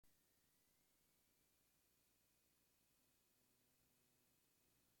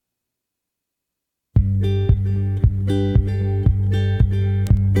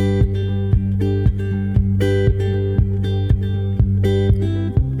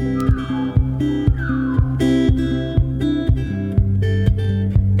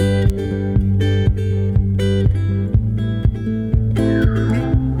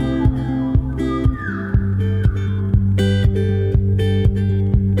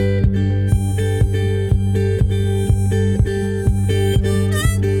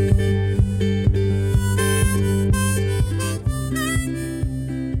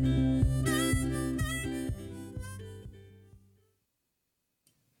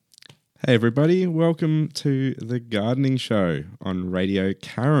Hey everybody, welcome to the Gardening Show on Radio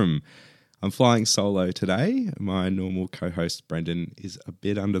Caram. I'm flying solo today. My normal co-host Brendan is a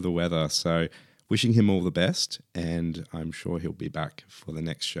bit under the weather, so wishing him all the best, and I'm sure he'll be back for the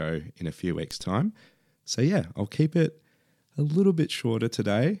next show in a few weeks' time. So yeah, I'll keep it a little bit shorter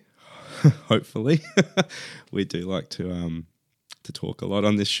today, hopefully. We do like to talk a lot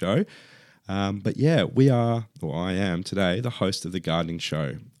on this show. But yeah, I am today the host of the Gardening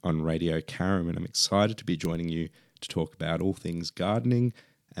Show on Radio Caram, and I'm excited to be joining you to talk about all things gardening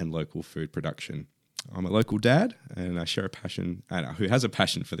and local food production. I'm a local dad, and I share a passion, who has a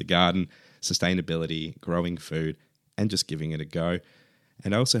passion for the garden, sustainability, growing food, and just giving it a go.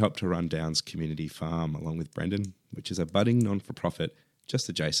 And I also help to run Downs Community Farm along with Brendan, which is a budding non-for-profit just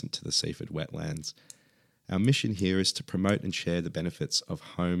adjacent to the Seaford wetlands. Our mission here is to promote and share the benefits of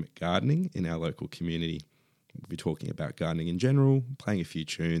home gardening in our local community. We'll be talking about gardening in general, playing a few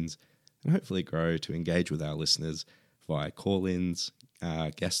tunes, and hopefully grow to engage with our listeners via call-ins,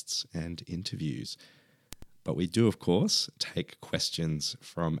 guests, and interviews. But we do, of course, take questions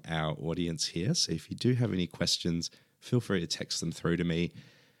from our audience here. So if you do have any questions, feel free to text them through to me,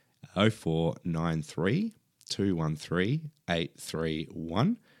 0493 213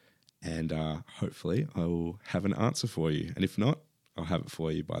 831. And hopefully I will have an answer for you. And if not, I'll have it for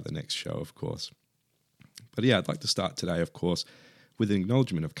you by the next show, of course. But yeah, I'd like to start today, of course, with an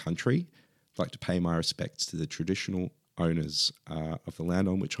acknowledgement of country. I'd like to pay my respects to the traditional owners of the land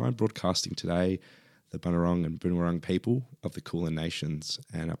on which I'm broadcasting today, the Bunurong and Boonwurrung people of the Kulin Nations.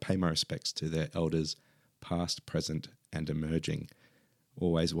 And I pay my respects to their elders, past, present, and emerging.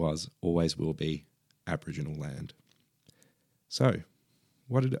 Always was, always will be Aboriginal land. So,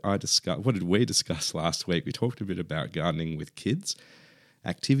 what did we discuss last week? We talked a bit about gardening with kids,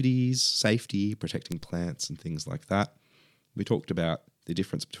 activities, safety, protecting plants and things like that. We talked about the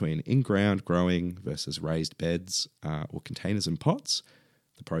difference between in-ground growing versus raised beds or containers and pots,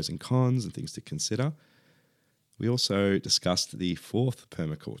 the pros and cons and things to consider. We also discussed the fourth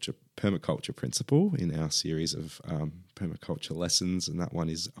permaculture principle in our series of permaculture lessons, and that one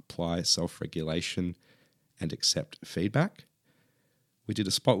is apply self-regulation and accept feedback. We did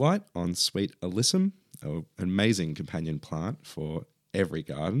a spotlight on sweet alyssum, an amazing companion plant for every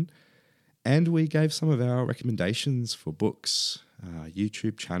garden. And we gave some of our recommendations for books,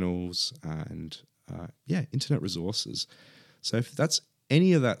 YouTube channels, and internet resources. So if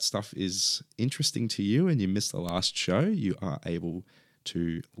any of that stuff is interesting to you and you missed the last show, you are able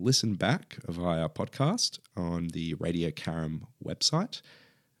to listen back via podcast on the Radio Caram website.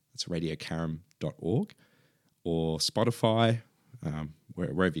 That's radiocaram.org, or Spotify,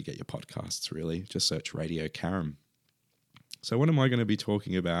 wherever you get your podcasts, really. Just search Radio Caram. So what am I going to be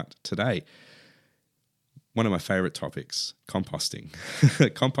talking about today? One of my favourite topics, composting.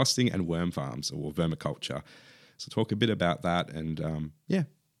 Composting and worm farms, or vermiculture. So talk a bit about that and,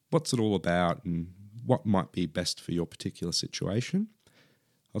 what's it all about and what might be best for your particular situation.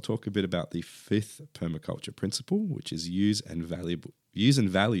 I'll talk a bit about the fifth permaculture principle, which is use and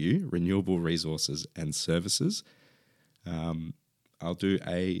value renewable resources and services. I'll do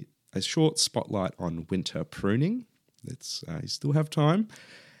a short spotlight on winter pruning. You still have time.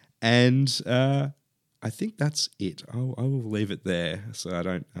 And I think that's it. I will leave it there so I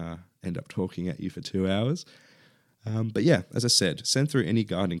don't end up talking at you for 2 hours. But yeah, as I said, send through any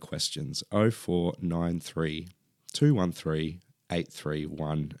gardening questions, 0493 213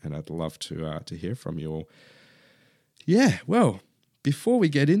 831, and I'd love to hear from you all. Yeah, well, before we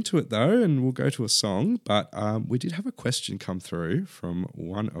get into it, though, and we'll go to a song, but we did have a question come through from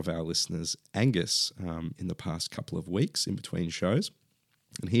one of our listeners, Angus, in the past couple of weeks in between shows.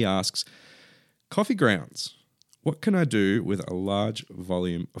 And he asks, coffee grounds. What can I do with a large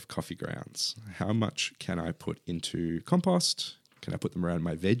volume of coffee grounds? How much can I put into compost? Can I put them around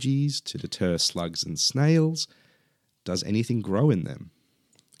my veggies to deter slugs and snails? Does anything grow in them?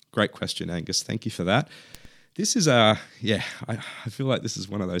 Great question, Angus. Thank you for that. This is I feel like this is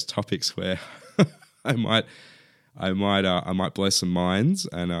one of those topics where I might blow some minds,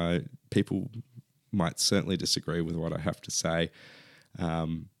 and people might certainly disagree with what I have to say,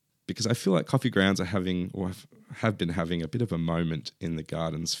 because I feel like coffee grounds are have been having a bit of a moment in the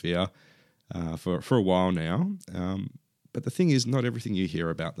garden sphere for a while now. But the thing is, not everything you hear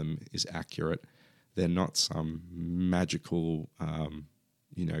about them is accurate. They're not some magical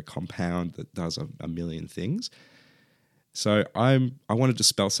compound that does a million things. So I want to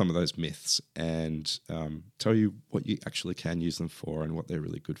dispel some of those myths and tell you what you actually can use them for and what they're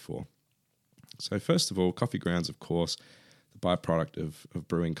really good for. So first of all, coffee grounds, of course, the byproduct of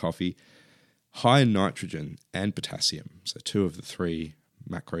brewing coffee, high in nitrogen and potassium. So two of the three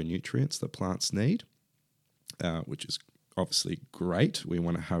macronutrients that plants need, which is obviously great. We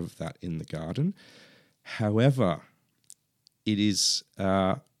want to have that in the garden. However, it is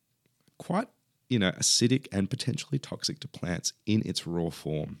quite acidic and potentially toxic to plants in its raw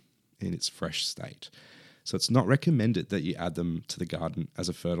form, in its fresh state. So it's not recommended that you add them to the garden as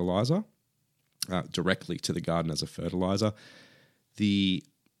a fertilizer, directly to the garden as a fertilizer. The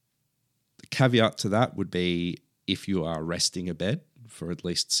caveat to that would be if you are resting a bed for at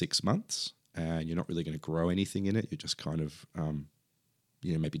least 6 months and you're not really going to grow anything in it, you're just kind of,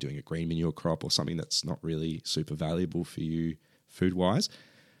 maybe doing a green manure crop or something that's not really super valuable for you food-wise,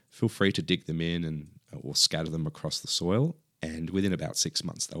 feel free to dig them in or scatter them across the soil. And within about 6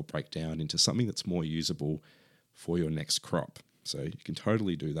 months, they'll break down into something that's more usable for your next crop. So you can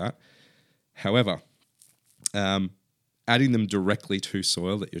totally do that. However, adding them directly to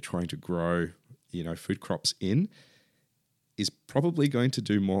soil that you're trying to grow, food crops in is probably going to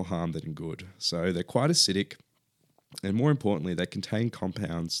do more harm than good. So they're quite acidic. And more importantly, they contain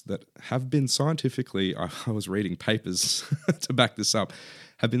compounds that have been scientifically, I was reading papers to back this up,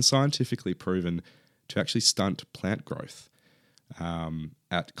 have been scientifically proven to actually stunt plant growth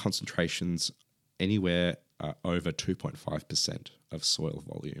at concentrations anywhere over 2.5% of soil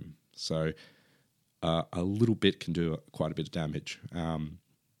volume. So a little bit can do quite a bit of damage.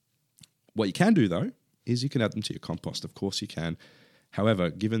 What you can do, though, is you can add them to your compost. Of course you can. However,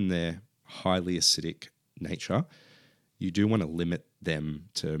 given their highly acidic nature, you do want to limit them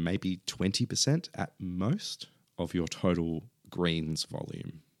to maybe 20% at most of your total greens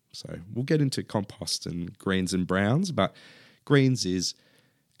volume. So we'll get into compost and greens and browns, but greens is,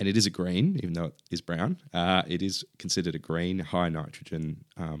 and it is a green, even though it is brown, it is considered a green, high nitrogen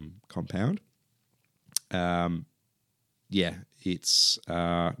compound. It's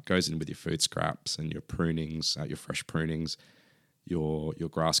goes in with your food scraps and your prunings, your fresh prunings, your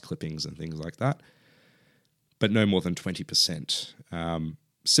grass clippings and things like that, but no more than 20%.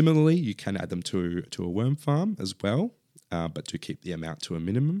 Similarly, you can add them to a worm farm as well, but do keep the amount to a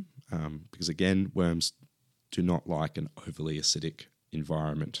minimum because, again, worms do not like an overly acidic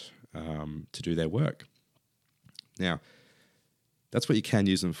environment to do their work. Now, that's what you can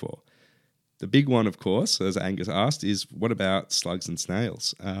use them for. The big one, of course, as Angus asked, is what about slugs and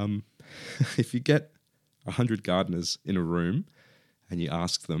snails? If you get 100 gardeners in a room and you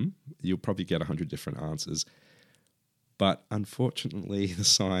ask them, you'll probably get 100 different answers. But unfortunately, the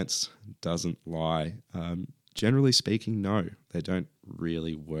science doesn't lie. Generally speaking, no, they don't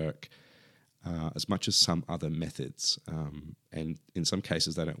really work as much as some other methods. And in some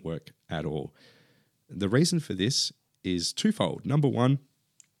cases, they don't work at all. The reason for this is twofold. Number one,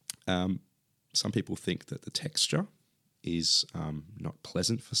 some people think that the texture is not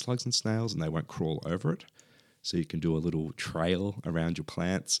pleasant for slugs and snails and they won't crawl over it. So you can do a little trail around your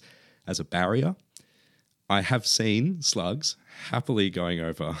plants as a barrier. I have seen slugs happily going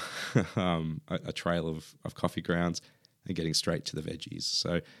over a trail of coffee grounds and getting straight to the veggies.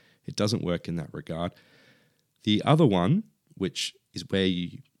 So it doesn't work in that regard. The other one, which is where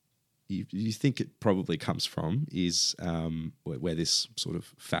you think it probably comes from, is where this sort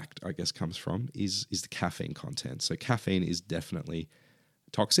of fact, I guess, comes from, is the caffeine content. So caffeine is definitely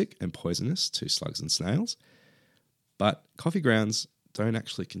toxic and poisonous to slugs and snails, but coffee grounds don't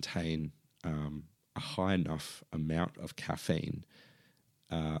actually contain a high enough amount of caffeine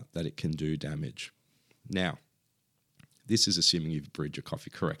that it can do damage. Now, this is assuming you've brewed your coffee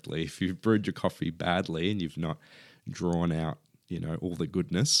correctly. If you've brewed your coffee badly and you've not drawn out, all the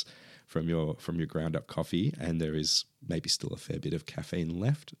goodness from your ground up coffee, and there is maybe still a fair bit of caffeine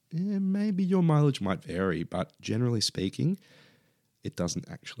left, maybe your mileage might vary, but generally speaking, it doesn't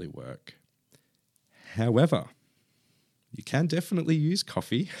actually work. However, you can definitely use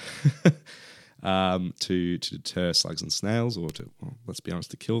coffee to deter slugs and snails, or let's be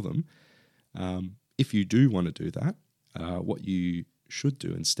honest, to kill them. If you do want to do that, what you should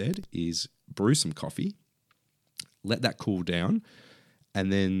do instead is brew some coffee, let that cool down,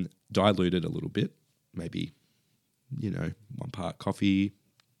 and then dilute it a little bit, maybe, 1 part coffee,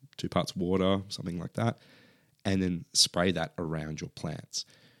 2 parts water, something like that, and then spray that around your plants.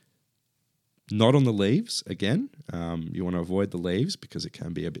 Not on the leaves, again. You want to avoid the leaves because it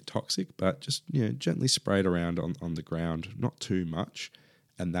can be a bit toxic, but just gently spray it around on the ground, not too much,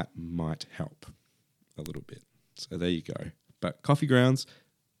 and that might help a little bit. So there you go. But coffee grounds,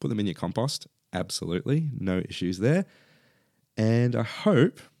 put them in your compost, absolutely, no issues there. And I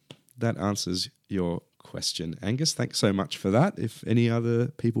hope that answers your question. Angus, thanks so much for that. If any other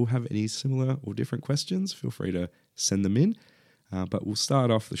people have any similar or different questions, feel free to send them in. But we'll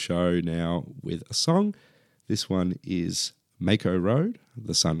start off the show now with a song. This one is Mako Road,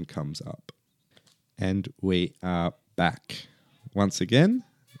 The Sun Comes Up. And we are back. Once again,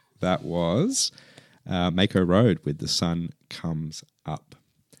 that was Mako Road with The Sun Comes Up.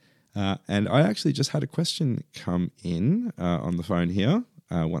 And I actually just had a question come in on the phone here.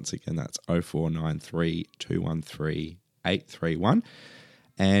 Once again, that's 0493 213 831.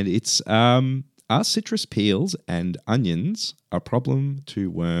 And it's, are citrus peels and onions a problem to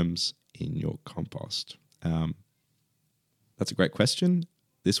worms in your compost? That's a great question.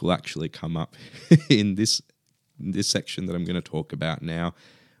 This will actually come up in this section that I'm going to talk about now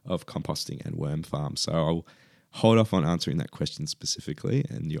of composting and worm farms. So I'll hold off on answering that question specifically,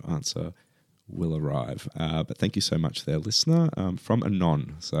 and your answer will arrive. But thank you so much there, listener, from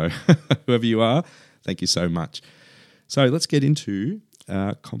Anon. So whoever you are, thank you so much. So let's get into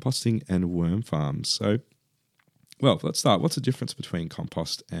composting and worm farms. So, well, let's start. What's the difference between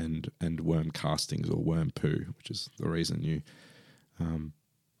compost and worm castings or worm poo, which is the reason you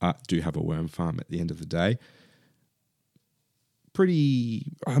do have a worm farm at the end of the day?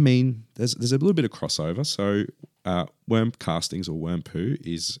 There's a little bit of crossover. So worm castings or worm poo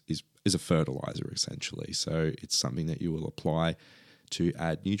is a fertilizer, essentially. So it's something that you will apply to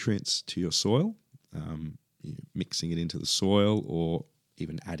add nutrients to your soil, mixing it into the soil, or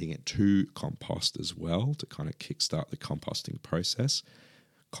even adding it to compost as well to kind of kickstart the composting process.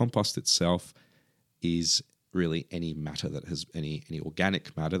 Compost itself is really any matter that has any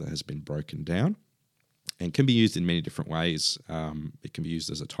organic matter that has been broken down, and can be used in many different ways. It can be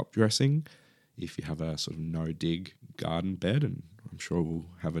used as a top dressing if you have a sort of no-dig garden bed, and I'm sure we'll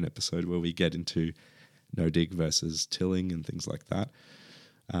have an episode where we get into no-dig versus tilling and things like that.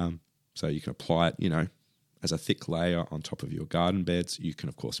 So you can apply it, as a thick layer on top of your garden beds. You can,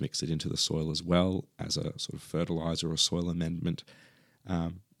 of course, mix it into the soil as well as a sort of fertilizer or soil amendment.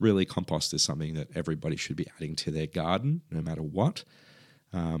 Really, compost is something that everybody should be adding to their garden, no matter what.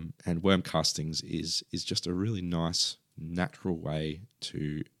 And worm castings is just a really nice, natural way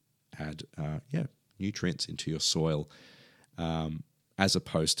to add nutrients into your soil, as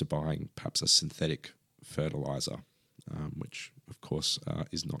opposed to buying perhaps a synthetic fertilizer, which, of course,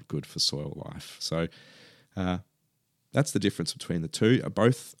 is not good for soil life. So that's the difference between the two.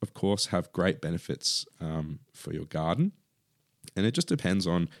 Both, of course, have great benefits for your garden. And it just depends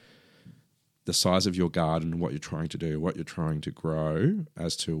on the size of your garden, what you're trying to do, what you're trying to grow,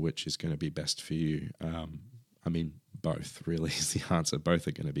 as to which is going to be best for you. Both really is the answer. Both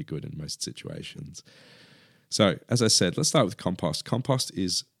are going to be good in most situations. So, as I said, let's start with compost. Compost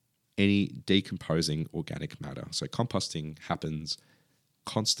is any decomposing organic matter. So composting happens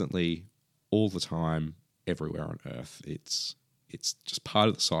constantly, all the time, everywhere on Earth. It's just part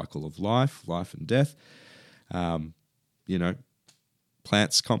of the cycle of life and death.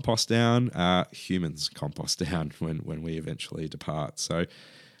 Plants compost down, humans compost down when we eventually depart. So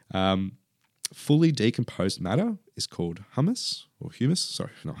fully decomposed matter is called humus or humus.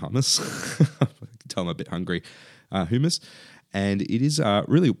 Sorry, not hummus. I can tell I'm a bit hungry. Humus. And it is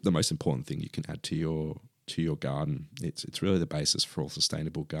really the most important thing you can add to your garden. It's really the basis for all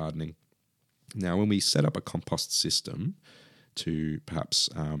sustainable gardening. Now, when we set up a compost system to perhaps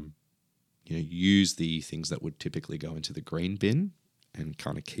use the things that would typically go into the green bin and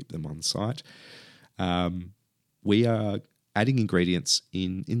kind of keep them on site, we are adding ingredients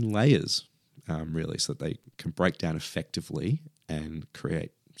in layers, really, so that they can break down effectively and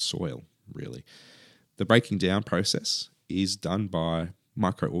create soil, really. The breaking down process is done by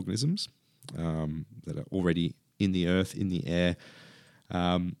microorganisms that are already in the earth, in the air,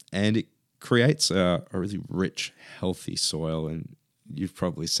 and it creates a really rich, healthy soil. And you've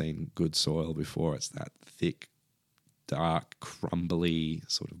probably seen good soil before. It's that thick, dark, crumbly,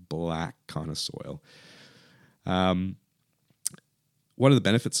 sort of black kind of soil. What are the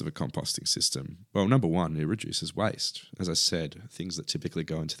benefits of a composting system? Well, number one, it reduces waste. As I said, things that typically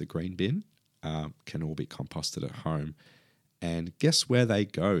go into the green bin can all be composted at home. And guess where they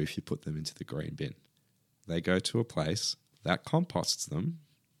go if you put them into the green bin? They go to a place that composts them,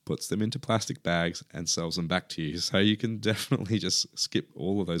 puts them into plastic bags, and sells them back to you. So you can definitely just skip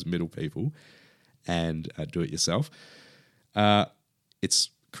all of those middle people and do it yourself. It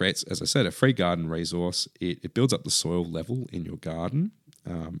creates, as I said, a free garden resource. It builds up the soil level in your garden,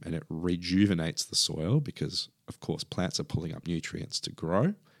 and it rejuvenates the soil because, of course, plants are pulling up nutrients to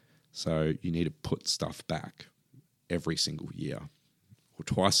grow. So you need to put stuff back every single year, or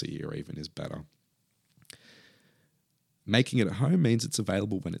twice a year even is better. Making it at home means it's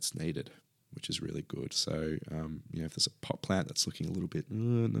available when it's needed, which is really good. So, if there's a pot plant that's looking a little bit,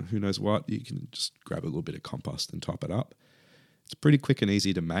 who knows what, you can just grab a little bit of compost and top it up. It's pretty quick and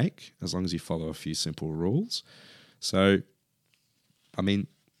easy to make as long as you follow a few simple rules. So I mean,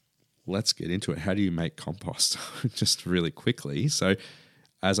 let's get into it. How do you make compost? Just really quickly. So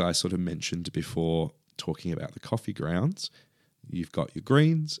as I sort of mentioned before, talking about the coffee grounds, you've got your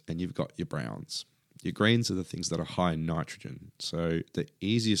greens and you've got your browns. Your greens are the things that are high in nitrogen. So the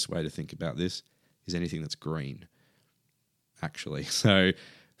easiest way to think about this is anything that's green, actually. So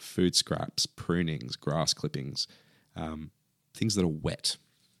food scraps, prunings, grass clippings, things that are wet,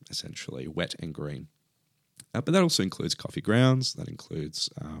 essentially, wet and green. But that also includes coffee grounds. That includes,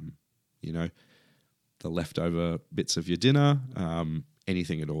 the leftover bits of your dinner,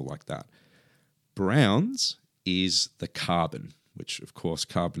 anything at all like that. Browns is the carbon, which, of course,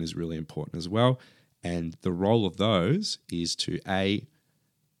 carbon is really important as well. And the role of those is to, A,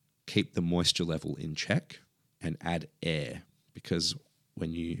 keep the moisture level in check and add air. Because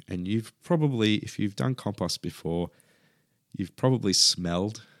you've probably, if you've done compost before, you've probably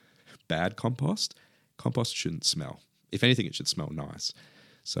smelled bad compost. Compost shouldn't smell. If anything, it should smell nice.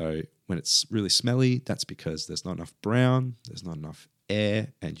 So when it's really smelly, that's because there's not enough brown, there's not enough air,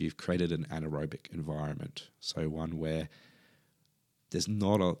 and you've created an anaerobic environment. So one where there's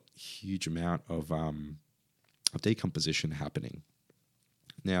not a huge amount of decomposition happening.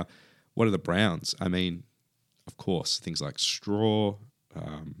 Now, what are the browns? I mean, of course, things like straw,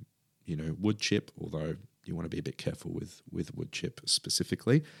 wood chip, although you want to be a bit careful with wood chip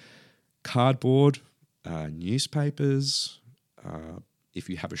specifically. Cardboard, newspapers, if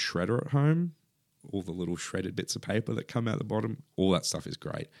you have a shredder at home, all the little shredded bits of paper that come out the bottom, all that stuff is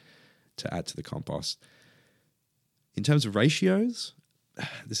great to add to the compost. In terms of ratios,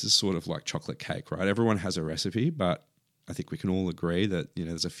 this is sort of like chocolate cake, right? Everyone has a recipe, but I think we can all agree that,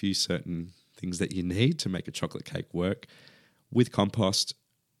 there's a few certain things that you need to make a chocolate cake work. With compost,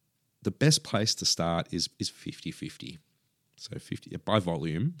 the best place to start is 50-50. So 50 by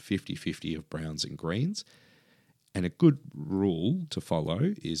volume, 50-50 of browns and greens. And a good rule to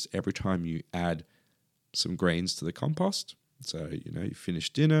follow is every time you add some greens to the compost, so, you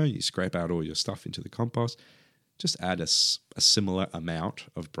finish dinner, you scrape out all your stuff into the compost, just add a similar amount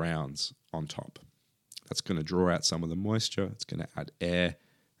of browns on top. That's going to draw out some of the moisture, it's going to add air,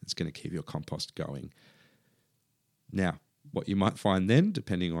 it's going to keep your compost going. Now, what you might find then,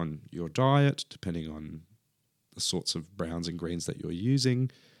 depending on your diet, depending on the sorts of browns and greens that you're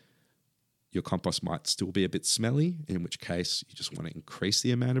using, your compost might still be a bit smelly, in which case you just want to increase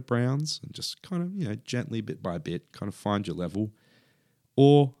the amount of browns and just kind of, gently, bit by bit, kind of find your level.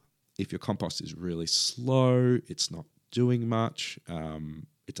 Or if your compost is really slow, it's not doing much,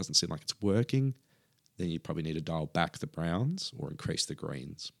 it doesn't seem like it's working, then you probably need to dial back the browns or increase the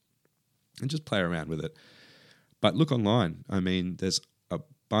greens and just play around with it. But look online. I mean, there's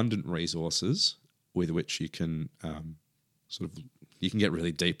abundant resources with which you can you can get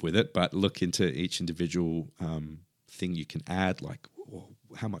really deep with it, but look into each individual thing you can add, like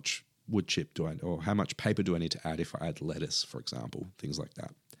how much wood chip or how much paper do I need to add if I add lettuce, for example, things like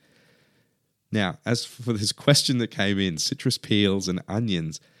that. Now, as for this question that came in, citrus peels and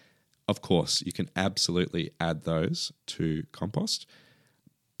onions, of course, you can absolutely add those to compost,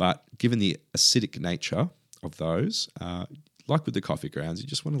 but given the acidic nature of those, like with the coffee grounds, you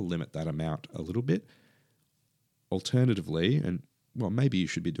just want to limit that amount a little bit. Alternatively, and maybe you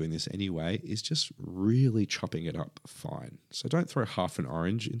should be doing this anyway, is just really chopping it up fine. So don't throw half an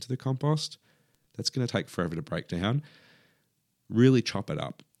orange into the compost. That's going to take forever to break down. Really chop it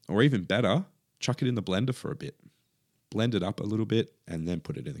up. Or even better, chuck it in the blender for a bit. Blend it up a little bit and then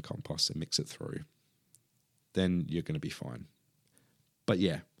put it in the compost and mix it through. Then you're going to be fine. But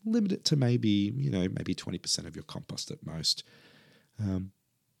yeah, limit it to maybe 20% of your compost at most.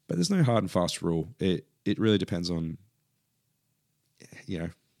 But there's no hard and fast rule. It really depends on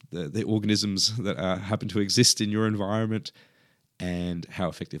the organisms that happen to exist in your environment and how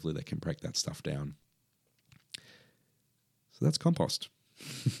effectively they can break that stuff down. So that's compost.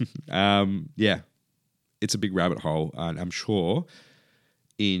 It's a big rabbit hole, and I'm sure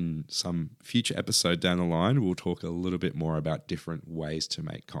in some future episode down the line we'll talk a little bit more about different ways to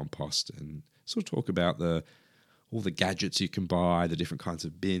make compost and sort of talk about all the gadgets you can buy, the different kinds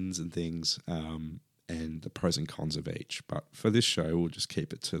of bins and things, and the pros and cons of each. But for this show, we'll just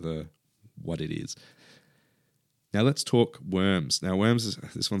keep it to what it is. Now let's talk worms. Now worms,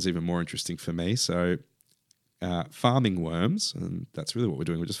 this one's even more interesting for me. So farming worms, and that's really what we're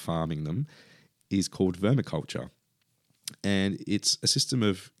doing, we're just farming them, is called vermiculture. And it's a system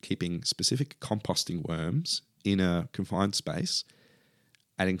of keeping specific composting worms in a confined space,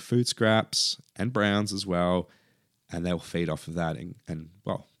 adding food scraps and browns as well, and they'll feed off of that and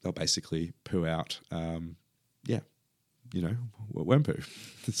they'll basically poo out, worm poo.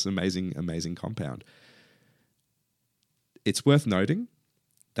 It's an amazing, amazing compound. It's worth noting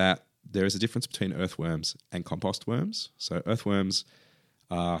that there is a difference between earthworms and compost worms. So earthworms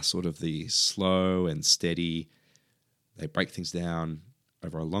are sort of the slow and steady. They break things down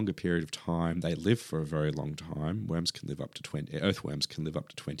over a longer period of time. They live for a very long time. Earthworms can live up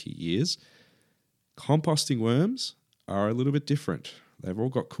to 20 years. Composting worms are a little bit different. They've all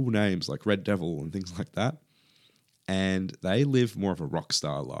got cool names like Red Devil and things like that. And they live more of a rock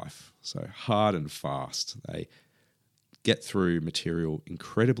star life. So hard and fast. They get through material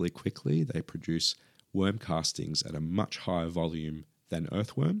incredibly quickly. They produce worm castings at a much higher volume than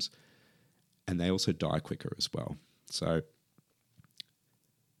earthworms. And they also die quicker as well. So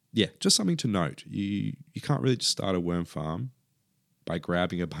yeah, just something to note. You can't really just start a worm farm by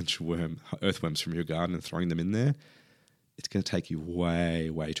grabbing a bunch of earthworms from your garden and throwing them in there. It's going to take you way,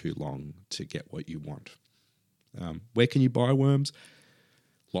 way too long to get what you want. Where can you buy worms?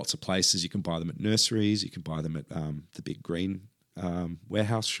 Lots of places. You can buy them at nurseries. You can buy them at the big green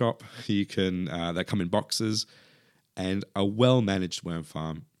warehouse shop. They come in boxes. And a well-managed worm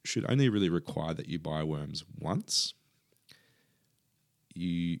farm should only really require that you buy worms once.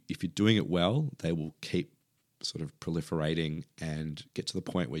 If you're doing it well, they will keep sort of proliferating and get to the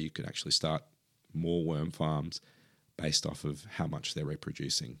point where you can actually start more worm farms based off of how much they're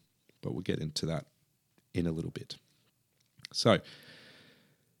reproducing. But we'll get into that in a little bit. So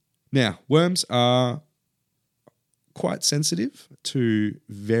now, worms are quite sensitive to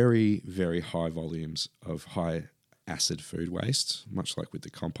very, very high volumes of high acid food waste, much like with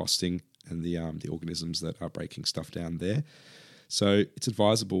the composting and the organisms that are breaking stuff down there. So it's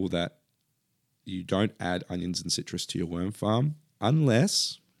advisable that you don't add onions and citrus to your worm farm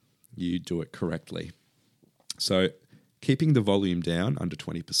unless you do it correctly. So keeping the volume down under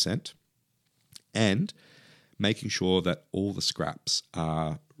 20% and making sure that all the scraps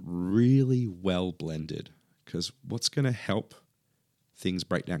are really well blended, because what's going to help things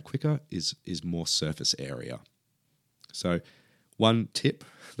break down quicker is more surface area. So one tip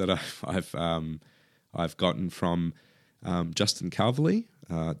that I've gotten from Justin Calverley,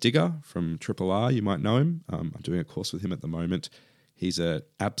 digger from Triple R, you might know him. I'm doing a course with him at the moment. He's an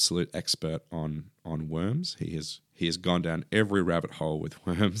absolute expert on worms. He has gone down every rabbit hole with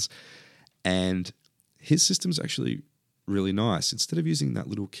worms, and his system's actually really nice. Instead of using that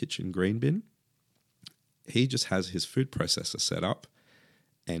little kitchen green bin, he just has his food processor set up,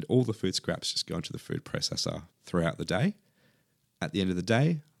 and all the food scraps just go into the food processor throughout the day. At the end of the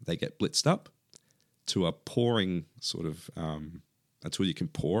day, they get blitzed up to a pouring sort of until you can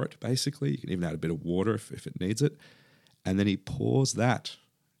pour it, basically. You can even add a bit of water if it needs it. And then he pours that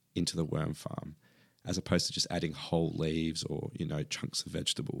into the worm farm, as opposed to just adding whole leaves or, chunks of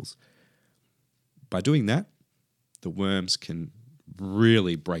vegetables. By doing that, the worms can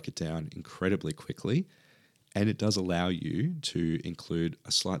really break it down incredibly quickly, and it does allow you to include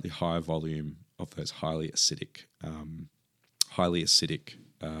a slightly higher volume of those highly acidic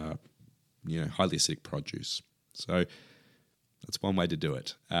produce. So that's one way to do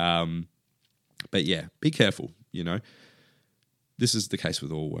it. But yeah, be careful. This is the case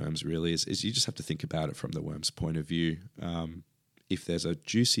with all worms, really. Is you just have to think about it from the worm's point of view. If there's a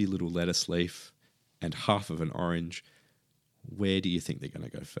juicy little lettuce leaf and half of an orange, where do you think they're going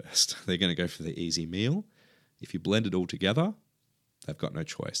to go first? They're going to go for the easy meal. If you blend it all together, they've got no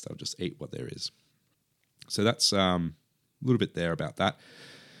choice. They'll just eat what there is. So that's a little bit there about that.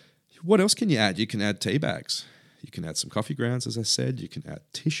 What else can you add? You can add tea bags. You can add some coffee grounds, as I said. You can add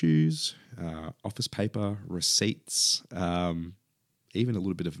tissues, office paper, receipts, even a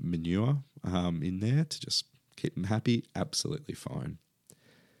little bit of manure in there to just keep them happy. Absolutely fine.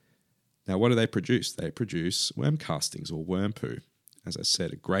 Now, what do they produce? They produce worm castings or worm poo. As I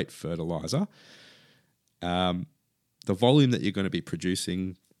said, a great fertilizer. The volume that you're going to be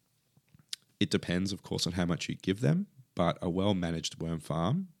producing, it depends, of course, on how much you give them, but a well-managed worm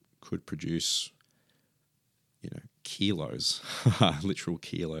farm could produce, kilos, literal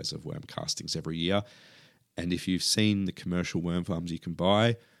kilos of worm castings every year. And if you've seen the commercial worm farms you can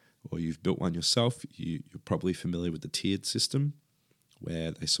buy, or you've built one yourself, you're probably familiar with the tiered system,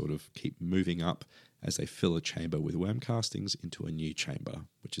 where they sort of keep moving up as they fill a chamber with worm castings into a new chamber,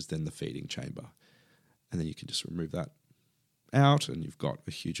 which is then the feeding chamber. And then you can just remove that out and you've got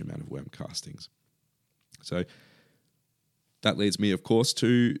a huge amount of worm castings. So that leads me, of course,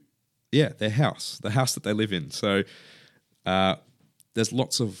 to, their house, the house that they live in. So there's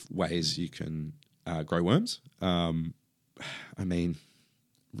lots of ways you can grow worms.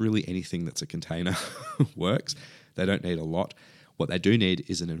 Really anything that's a container works. They don't need a lot. What they do need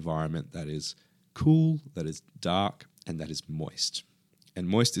is an environment that is cool, that is dark, and that is moist. And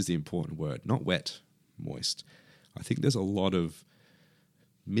moist is the important word, not wet, moist. I think there's a lot of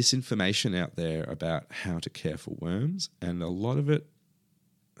misinformation out there about how to care for worms, and a lot of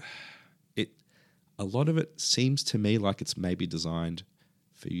it seems to me like it's maybe designed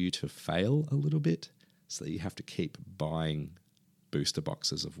for you to fail a little bit, so that you have to keep buying booster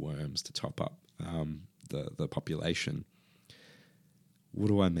boxes of worms to top up the population. What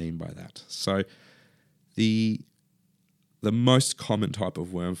do I mean by that? So the most common type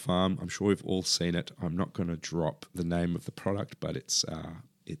of worm farm, I'm sure we've all seen it. I'm not going to drop the name of the product, but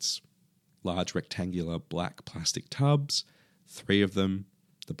it's large rectangular black plastic tubs, 3 of them.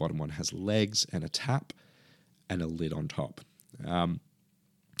 The bottom one has legs and a tap and a lid on top.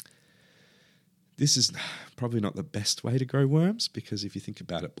 This is probably not the best way to grow worms, because if you think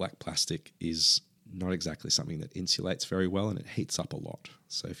about it, black plastic is not exactly something that insulates very well, and it heats up a lot.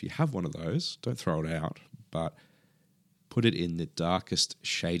 So if you have one of those, don't throw it out, but put it in the darkest,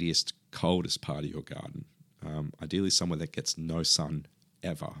 shadiest, coldest part of your garden. Ideally somewhere that gets no sun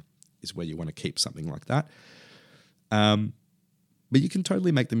ever is where you want to keep something like that. But you can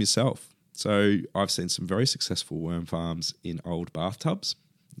totally make them yourself. So I've seen some very successful worm farms in old bathtubs.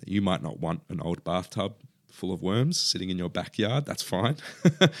 You might not want an old bathtub full of worms sitting in your backyard. That's fine.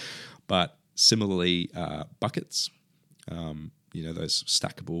 But similarly, buckets, those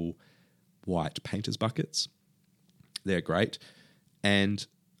stackable white painter's buckets, they're great. And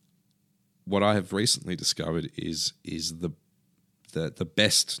what I have recently discovered is the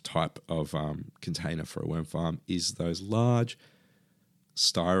best type of container for a worm farm is those large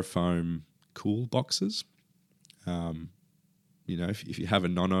styrofoam cool boxes. If you have a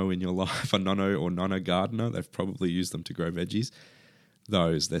nono in your life, a nono or nono gardener, they've probably used them to grow veggies.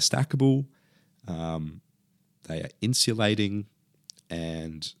 They're stackable, they are insulating,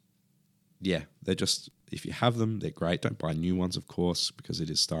 and yeah, they're just, if you have them, they're great. Don't buy new ones, of course, because it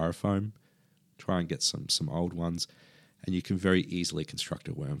is styrofoam. Try and get some old ones, and you can very easily construct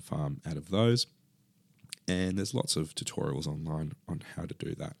a worm farm out of those. And there's lots of tutorials online on how to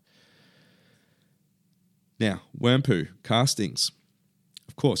do that. Now, worm poo, castings.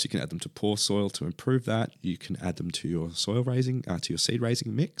 Of course, you can add them to poor soil to improve that. You can add them to your soil raising, to your seed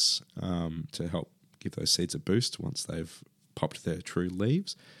raising mix to help give those seeds a boost once they've popped their true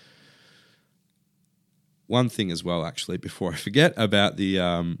leaves. One thing as well, actually, before I forget about the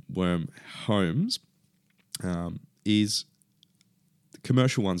worm homes, is the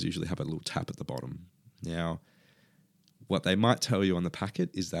commercial ones usually have a little tap at the bottom. Now, what they might tell you on the packet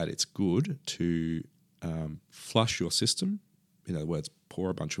is that it's good to flush your system. In other words, pour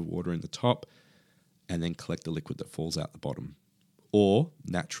a bunch of water in the top and then collect the liquid that falls out the bottom. Or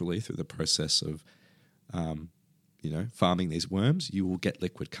naturally, through the process of farming these worms, you will get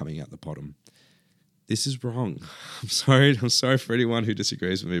liquid coming out the bottom. This is wrong. I'm sorry for anyone who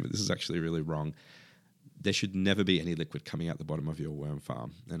disagrees with me, but this is actually really wrong. There should never be any liquid coming out the bottom of your worm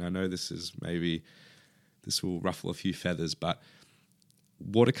farm. And I know this will ruffle a few feathers, but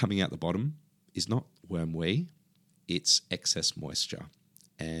water coming out the bottom is not worm wee, it's excess moisture.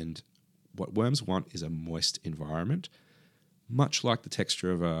 And what worms want is a moist environment, much like the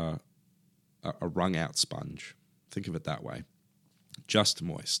texture of a wrung out sponge. Think of it that way. Just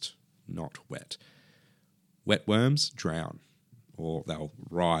moist, not wet. Wet worms drown, or they'll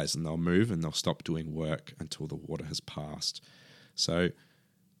rise and they'll move and they'll stop doing work until the water has passed. So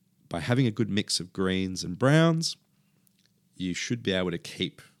by having a good mix of greens and browns, you should be able to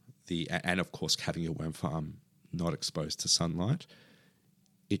keep and of course having your worm farm not exposed to sunlight,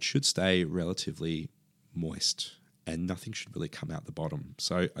 it should stay relatively moist and nothing should really come out the bottom.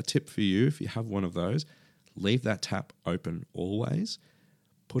 So a tip for you, if you have one of those, leave that tap open always,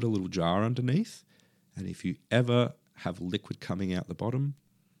 put a little jar underneath, and if you ever have liquid coming out the bottom,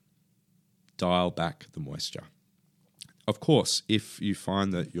 dial back the moisture. Of course, if you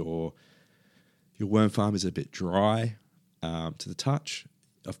find that your worm farm is a bit dry to the touch,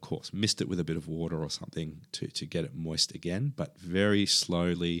 of course, mist it with a bit of water or something to get it moist again, but very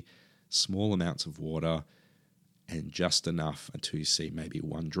slowly, small amounts of water and just enough until you see maybe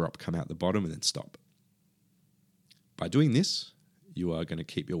one drop come out the bottom and then stop. By doing this, you are going to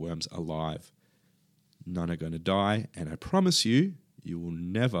keep your worms alive. None are going to die, and I promise you, you will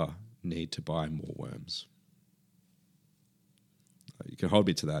never need to buy more worms. You can hold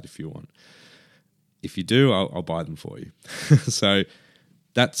me to that if you want. If you do, I'll buy them for you. So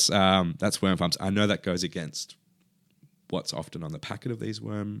that's worm farms. I know that goes against what's often on the packet of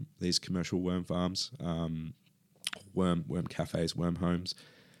these commercial worm farms, worm cafes, worm homes.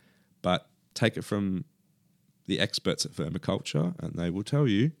 But take it from the experts at vermiculture, and they will tell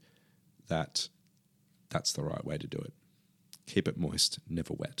you that that's the right way to do it. Keep it moist,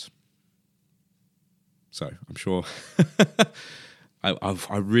 never wet. So I'm sure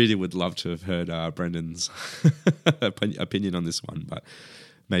I really would love to have heard Brendan's opinion on this one, but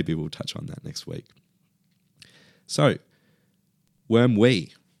maybe we'll touch on that next week. So worm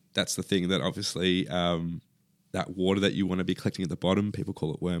wee, that's the thing that obviously that water that you want to be collecting at the bottom, people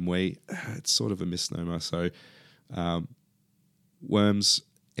call it worm wee. It's sort of a misnomer. So worms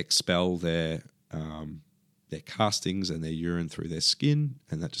expel their castings and their urine through their skin,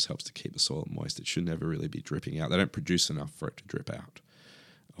 and that just helps to keep the soil moist. It should never really be dripping out. They don't produce enough for it to drip out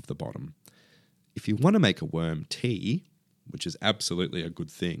of the bottom. If you want to make a worm tea, which is absolutely a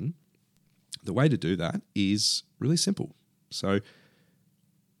good thing, the way to do that is really simple. So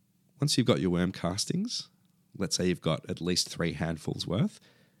once you've got your worm castings, let's say you've got at least 3 handfuls worth,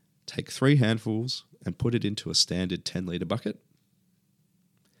 take 3 handfuls and put it into a standard 10-litre bucket,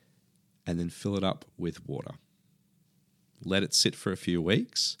 and then fill it up with water. Let it sit for a few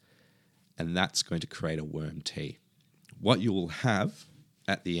weeks, and that's going to create a worm tea. What you will have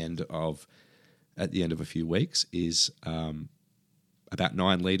at the end of a few weeks is about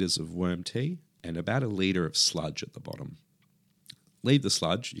 9 litres of worm tea and about 1 litre of sludge at the bottom. Leave the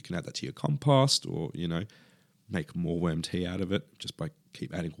sludge. You can add that to your compost, or make more worm tea out of it just by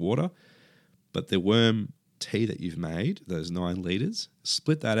keep adding water. But the worm tea that you've made, those 9 litres,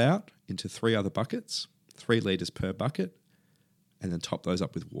 split that out into 3 other buckets, 3 litres per bucket, and then top those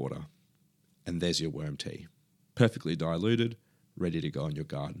up with water. And there's your worm tea. Perfectly diluted, ready to go in your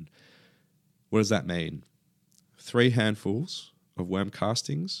garden. What does that mean? 3 handfuls of worm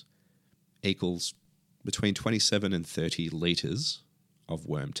castings equals between 27 and 30 litres of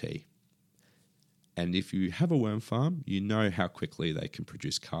worm tea. And if you have a worm farm, you know how quickly they can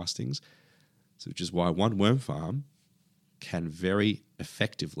produce castings, which is why one worm farm can very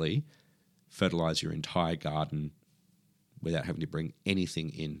effectively fertilize your entire garden without having to bring anything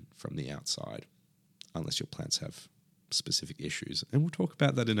in from the outside, unless your plants have specific issues. And we'll talk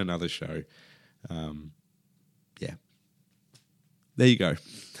about that in another show. There you go.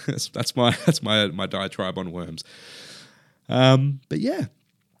 That's my diatribe on worms. But yeah,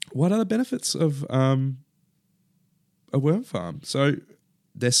 what are the benefits of a worm farm? So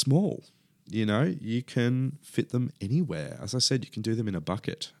they're small. You can fit them anywhere. As I said, you can do them in a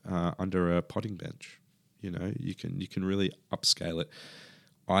bucket under a potting bench. You can really upscale it.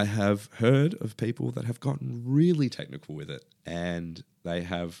 I have heard of people that have gotten really technical with it, and they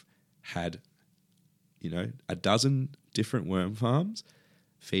have had, 12 different worm farms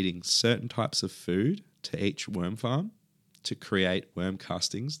feeding certain types of food to each worm farm to create worm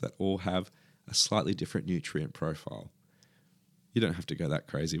castings that all have a slightly different nutrient profile. You don't have to go that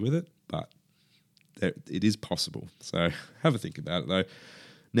crazy with it, but it is possible. So have a think about it, though.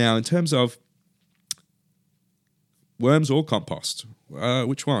 Now, in terms of worms or compost,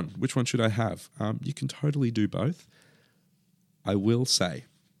 which one? Which one should I have? You can totally do both. I will say,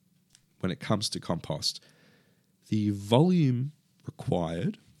 when it comes to compost, the volume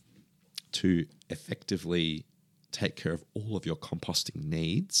required to effectively take care of all of your composting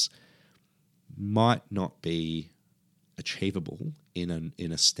needs might not be achievable in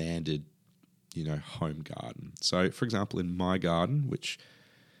a standard, home garden. So, for example, in my garden, which,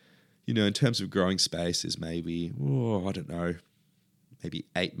 in terms of growing space is maybe, maybe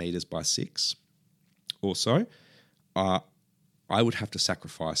 8 meters by 6 or so, I would have to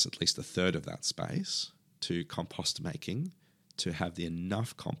sacrifice at least 1/3 of that space to compost making to have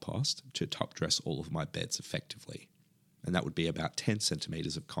enough compost to top dress all of my beds effectively. And that would be about 10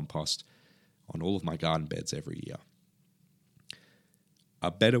 centimeters of compost on all of my garden beds every year.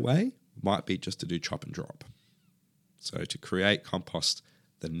 A better way might be just to do chop and drop. So to create compost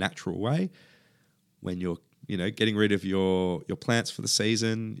the natural way, when you're getting rid of your plants for the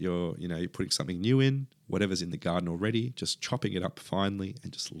season, you're putting something new in, whatever's in the garden already, just chopping it up finely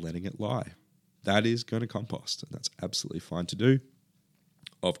and just letting it lie. That is going to compost, and that's absolutely fine to do.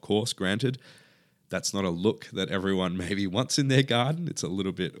 Of course, granted, that's not a look that everyone maybe wants in their garden. It's a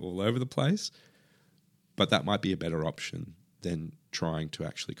little bit all over the place, but that might be a better option than trying to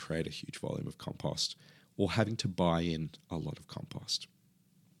actually create a huge volume of compost or having to buy in a lot of compost.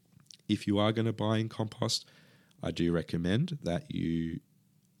 If you are going to buy in compost, I do recommend that you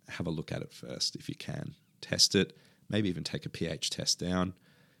have a look at it first if you can. Test it, maybe even take a pH test down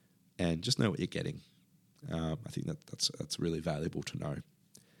and just know what you're getting. I think that's really valuable to know.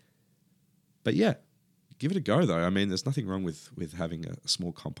 But yeah, give it a go though. I mean, there's nothing wrong with having a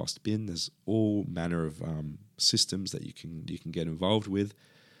small compost bin. There's all manner of systems that you can get involved with.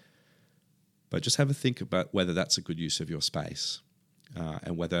 But just have a think about whether that's a good use of your space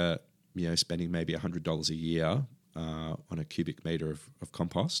and whether spending maybe $100 a year on a cubic meter of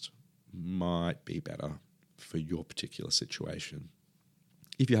compost might be better for your particular situation.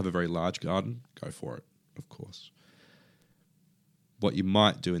 If you have a very large garden, go for it, of course. What you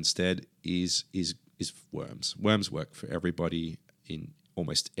might do instead is worms. Worms work for everybody in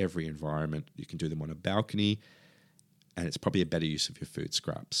almost every environment. You can do them on a balcony, and it's probably a better use of your food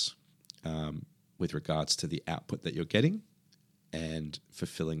scraps with regards to the output that you're getting and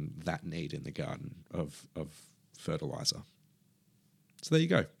fulfilling that need in the garden of fertilizer. So there you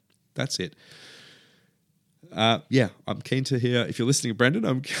go. That's it. I'm keen to hear, if you're listening, Brendan,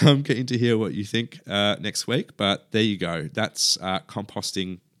 I'm keen to hear what you think next week. But there you go. That's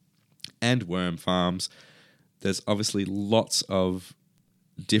composting and worm farms. There's obviously lots of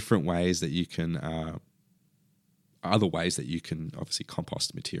different ways that you can, other ways that you can obviously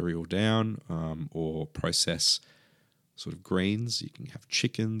compost material down or process sort of greens. You can have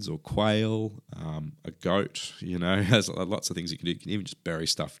chickens or quail, a goat, has lots of things you can do. You can even just bury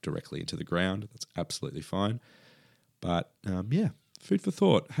stuff directly into the ground. That's absolutely fine. But food for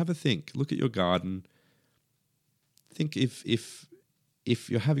thought. Have a think. Look at your garden. Think if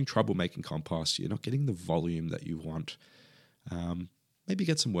you're having trouble making compost, you're not getting the volume that you want, maybe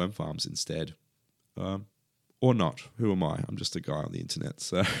get some worm farms instead. Or not. Who am I? I'm just a guy on the internet.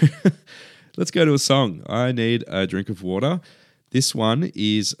 So let's go to a song. I Need a Drink of Water. This one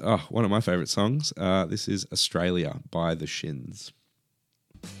is one of my favourite songs. This is Australia by The Shins.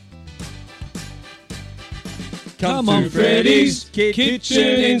 Come on, Freddy's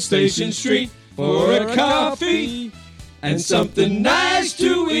Kitchen in Station Street for a coffee and something nice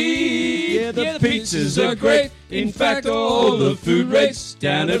to eat. Yeah, the pizzas are great. In fact, all the food rates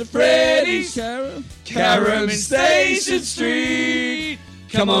down at Freddy's Carrum in Station Street.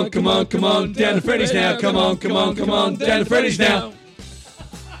 Come on, down to Freddy's now. Come on, down to Freddy's now.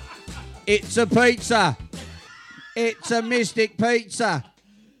 It's a pizza. It's a Mystic Pizza.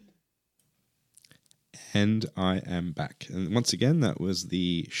 And I am back. And once again, that was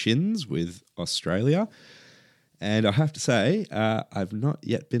The Shins with Australia. And I have to say, I've not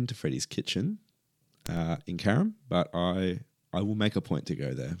yet been to Freddy's Kitchen in Carrum, but I will make a point to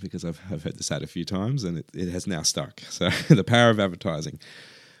go there because I've heard this ad a few times and it has now stuck. So the power of advertising.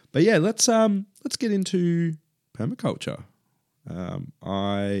 But yeah, let's get into permaculture.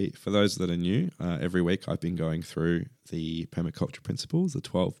 For those that are new, every week I've been going through the permaculture principles, the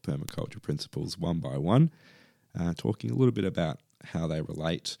 12 permaculture principles one by one, talking a little bit about how they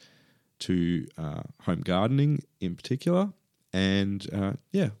relate to home gardening in particular, and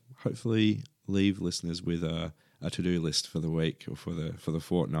hopefully leave listeners with a to-do list for the week or for the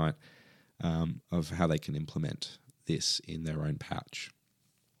fortnight of how they can implement this in their own patch.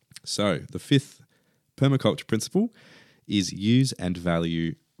 So the 5th permaculture principle is use and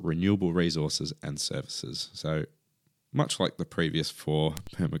value renewable resources and services. So much like the previous 4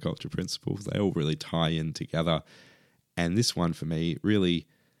 permaculture principles, they all really tie in together. And this one for me really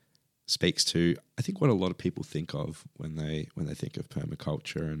speaks to, I think, what a lot of people think of when they think of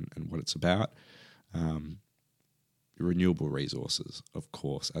permaculture and what it's about. Renewable resources, of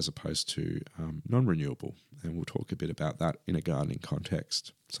course, as opposed to non-renewable. And we'll talk a bit about that in a gardening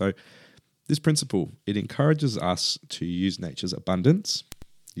context. So this principle, it encourages us to use nature's abundance.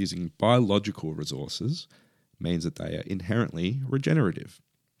 Using biological resources means that they are inherently regenerative.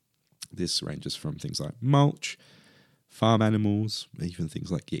 This ranges from things like mulch, farm animals, even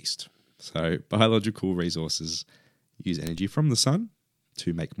things like yeast. So biological resources use energy from the sun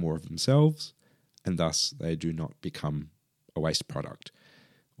to make more of themselves, and thus they do not become a waste product.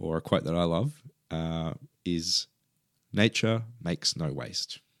 Or a quote that I love is, nature makes no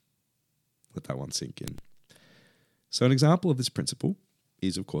waste. Let that one sink in. So an example of this principle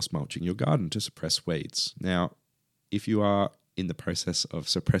is, of course, mulching your garden to suppress weeds. Now, if you are in the process of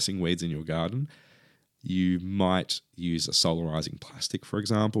suppressing weeds in your garden, you might use a solarizing plastic, for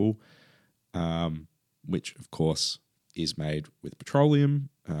example, which, of course, is made with petroleum,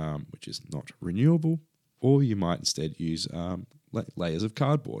 which is not renewable, or you might instead use layers of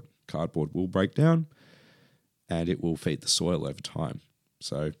cardboard. Cardboard will break down and it will feed the soil over time.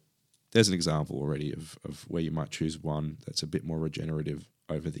 So there's an example already of where you might choose one that's a bit more regenerative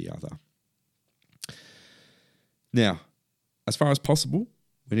over the other. Now, as far as possible,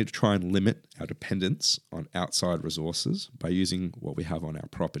 we need to try and limit our dependence on outside resources by using what we have on our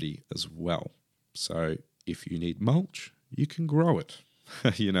property as well. So if you need mulch, you can grow it.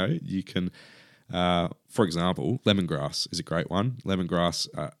 You can, for example, lemongrass is a great one. Lemongrass,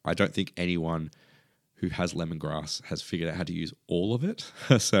 I don't think anyone who has lemongrass has figured out how to use all of it.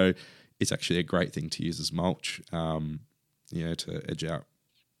 So it's actually a great thing to use as mulch, to edge out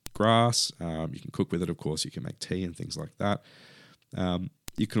grass. You can cook with it, of course. You can make tea and things like that.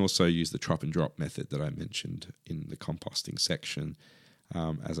 You can also use the drop and drop method that I mentioned in the composting section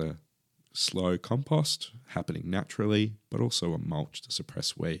as a slow compost happening naturally, but also a mulch to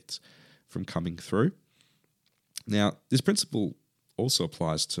suppress weeds from coming through. Now, this principle also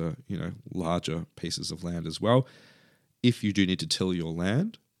applies to, larger pieces of land as well. If you do need to till your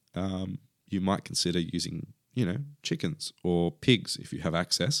land, you might consider using, chickens or pigs if you have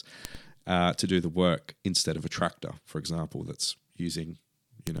access to do the work instead of a tractor, for example, that's using,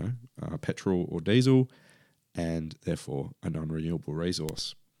 petrol or diesel and therefore a non-renewable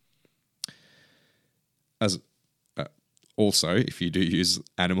resource. Also, if you do use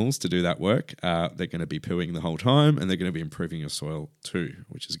animals to do that work, they're going to be pooing the whole time and they're going to be improving your soil too,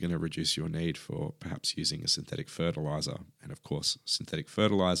 which is going to reduce your need for perhaps using a synthetic fertilizer. And of course, synthetic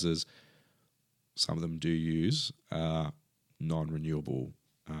fertilizers, some of them do use non-renewable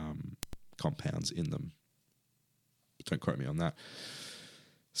compounds in them. Don't quote me on that.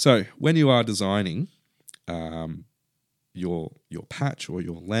 So when you are designing your patch or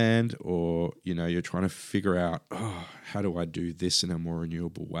your land, or you're trying to figure out, how do I do this in a more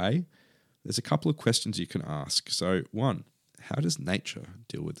renewable way? There's a couple of questions you can ask. So one, how does nature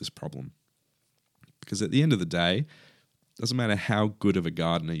deal with this problem? Because at the end of the day, it doesn't matter how good of a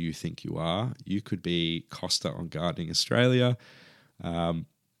gardener you think you are. You could be Costa on Gardening Australia.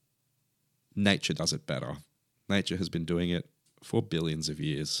 Nature does it better. Nature has been doing it for billions of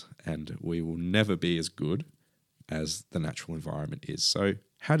years, and we will never be as good as the natural environment is. So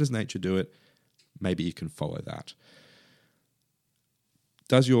how does nature do it? Maybe you can follow that.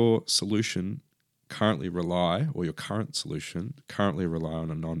 Does your solution currently rely, or your current solution currently rely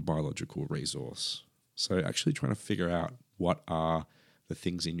on a non-biological resource? So actually trying to figure out what are the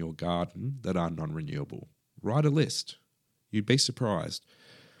things in your garden that are non-renewable. Write a list. You'd be surprised.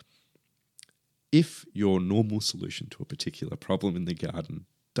 If your normal solution to a particular problem in the garden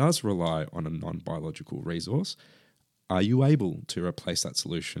does rely on a non-biological resource, are you able to replace that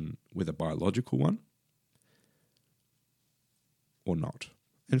solution with a biological one or not?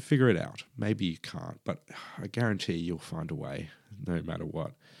 And figure it out. Maybe you can't, but I guarantee you'll find a way no matter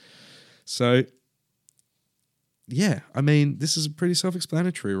what. So, this is pretty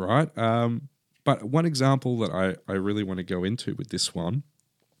self-explanatory, right? But one example that I really want to go into with this one,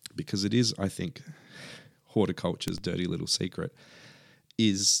 because it is, I think, horticulture's dirty little secret,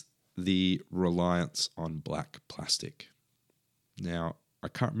 is the reliance on black plastic. Now, I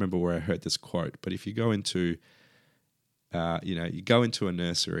can't remember where I heard this quote, but if you go into, you go into a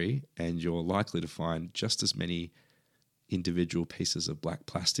nursery and you're likely to find just as many individual pieces of black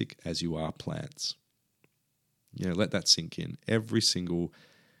plastic as you are plants. Let that sink in.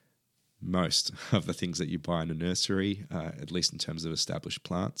 Most of the things that you buy in a nursery, at least in terms of established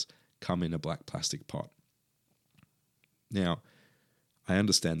plants, come in a black plastic pot. Now, I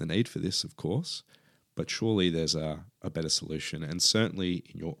understand the need for this, of course, but surely there's a better solution. And certainly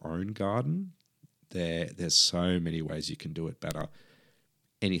in your own garden, there's so many ways you can do it better.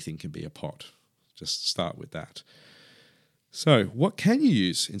 Anything can be a pot. Just start with that. So what can you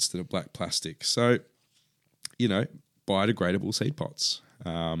use instead of black plastic? So, biodegradable seed pots.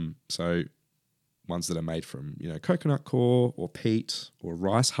 So ones that are made from, coconut core or peat or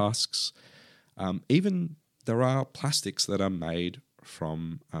rice husks. Even there are plastics that are made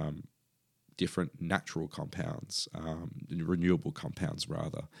from different natural compounds, renewable compounds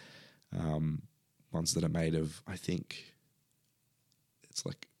rather. Ones that are made of, I think it's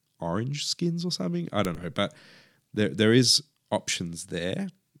like orange skins or something. I don't know, but there is options there.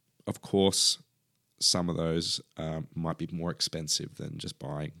 Of course, some of those might be more expensive than just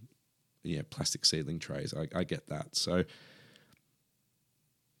buying plastic seedling trays. I get that. So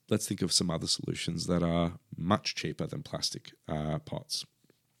let's think of some other solutions that are much cheaper than plastic pots.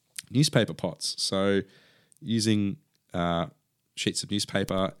 Newspaper pots. So using sheets of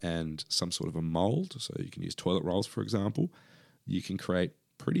newspaper and some sort of a mold, so you can use toilet rolls, for example, you can create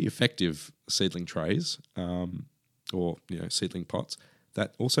pretty effective seedling trays or seedling pots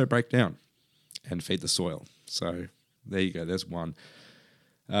that also break down and feed the soil. So there you go. There's one.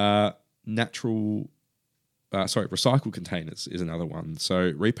 Recycle containers is another one.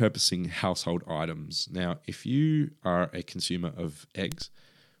 So repurposing household items. Now, if you are a consumer of eggs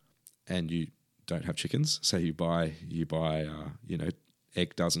and you don't have chickens, say you buy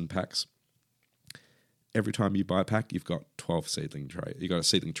egg dozen packs. Every time you buy a pack, you've got 12 seedling tray. You've got a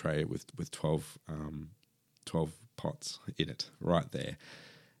seedling tray with 12 pots in it right there.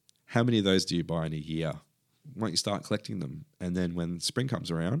 How many of those do you buy in a year? Why don't you start collecting them? And then when spring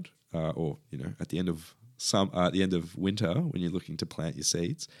comes around, or at the end of winter, when you're looking to plant your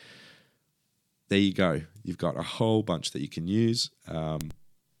seeds, there you go. You've got a whole bunch that you can use.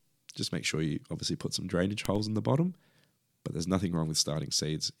 Just make sure you obviously put some drainage holes in the bottom, but there's nothing wrong with starting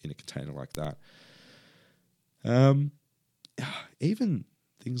seeds in a container like that. Even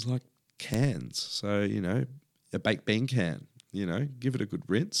things like cans. So, a baked bean can, give it a good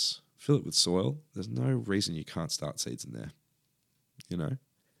rinse, fill it with soil. There's no reason you can't start seeds in there.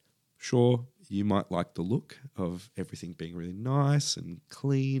 Sure, you might like the look of everything being really nice and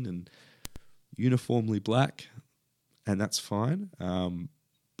clean and uniformly black, and that's fine.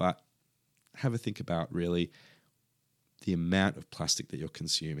 But have a think about really the amount of plastic that you're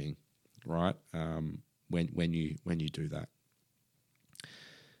consuming, right? When you do that.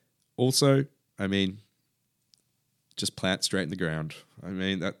 Also, just plant straight in the ground.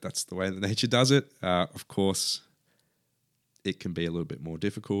 That's the way that nature does it. Of course, it can be a little bit more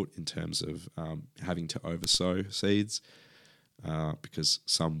difficult in terms of having to oversow seeds because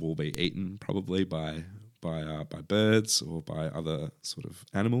some will be eaten probably by birds or by other sort of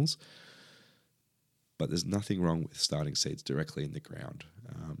animals. But there's nothing wrong with starting seeds directly in the ground,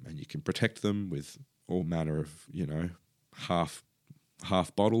 and you can protect them with all manner of half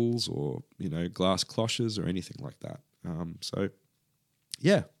bottles or glass cloches or anything like that. So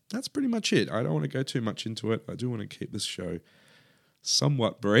yeah, that's pretty much it. I don't want to go too much into it. I do want to keep this show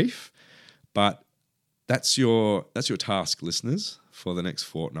somewhat brief, but that's your task, listeners, for the next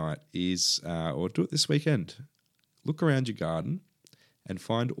fortnight is, or do it this weekend. Look around your garden and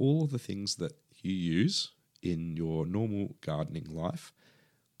find all of the things that you use in your normal gardening life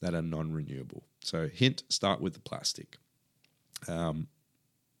that are non-renewable. So hint, start with the plastic.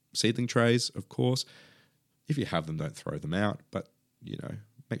 Seedling trays, of course. If you have them, don't throw them out, but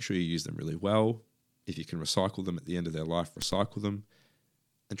make sure you use them really well. If you can recycle them at the end of their life, recycle them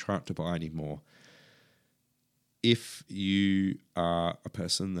and try not to buy any more. If you are a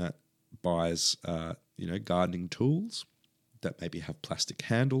person that buys, gardening tools that maybe have plastic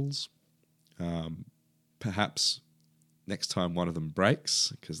handles, perhaps next time one of them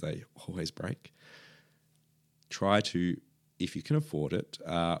breaks, because they always break, try to, if you can afford it,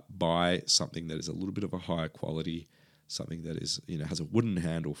 buy something that is a little bit of a higher quality, something that is, has a wooden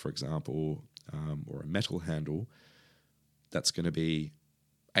handle, for example, or a metal handle. That's going to be,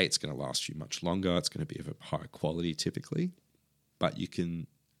 it's going to last you much longer. It's going to be of a higher quality typically, but you can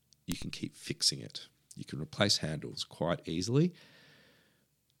keep fixing it. You can replace handles quite easily.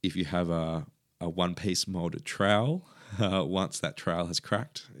 If you have a one-piece molded trowel, once that trowel has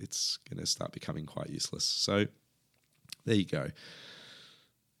cracked, it's going to start becoming quite useless. So there you go.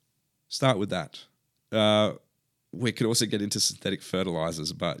 Start with that. We could also get into synthetic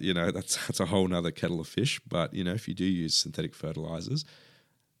fertilizers, but that's a whole nother kettle of fish. But if you do use synthetic fertilizers,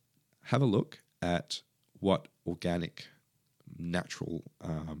 have a look at what organic, natural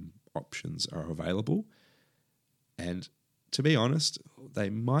options are available. And to be honest, they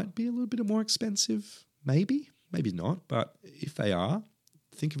might be a little bit more expensive, maybe not. But if they are,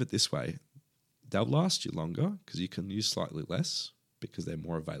 think of it this way. They'll last you longer because you can use slightly less because they're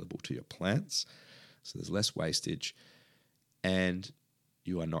more available to your plants. So there's less wastage, and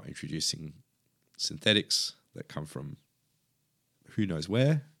you are not introducing synthetics that come from who knows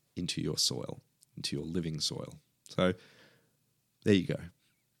where into your soil, into your living soil. So there you go.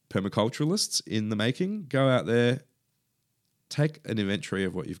 Permaculturalists in the making, go out there, take an inventory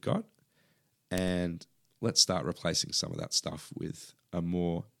of what you've got, and let's start replacing some of that stuff with a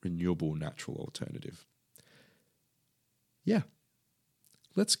more renewable, natural alternative. Yeah.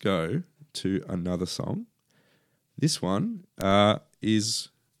 Let's go to another song. This one is,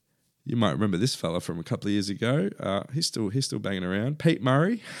 you might remember this fella from a couple of years ago. He's still banging around. Pete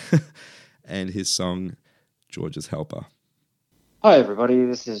Murray and his song George's Helper. Hi everybody,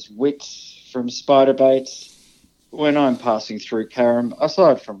 this is Wit from Spiderbait. When I'm passing through Carrum,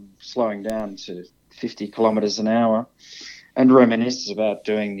 aside from slowing down to 50 kilometres an hour and reminisce about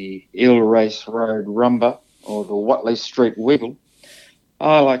doing the Eel Race Road Rumba or the Watley Street Wiggle,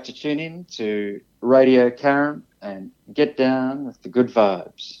 I like to tune in to Radio Carrum and get down with the good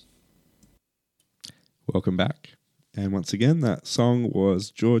vibes. Welcome back. And once again, that song was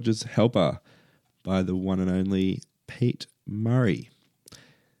George's Helper by the one and only Pete Murray.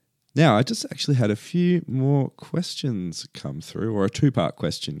 Now, I just actually had a few more questions come through, or a two-part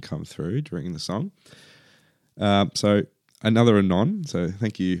question come through during the song. So another Anon, so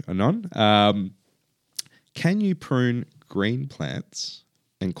thank you, Anon. Can you prune green plants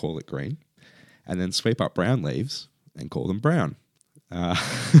and call it green, and then sweep up brown leaves and call them brown?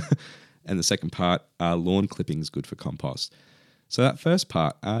 And the second part, are lawn clippings good for compost? So that first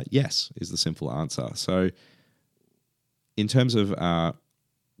part, yes, is the simple answer. So in terms of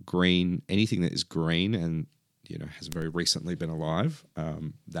green, anything that is green and has very recently been alive,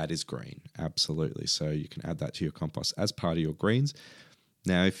 that is green, absolutely. So you can add that to your compost as part of your greens.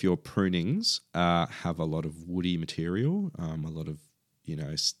 Now, if your prunings have a lot of woody material, a lot of,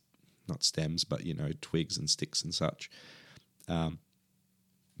 not stems, but, twigs and sticks and such,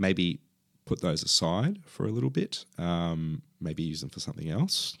 maybe put those aside for a little bit, maybe use them for something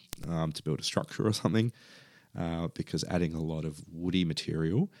else, to build a structure or something, because adding a lot of woody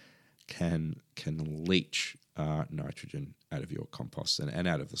material can leach nitrogen out of your compost and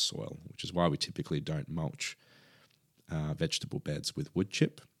out of the soil, which is why we typically don't mulch vegetable beds with wood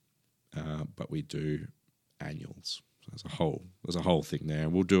chip, but we do annuals. So there's a whole thing there,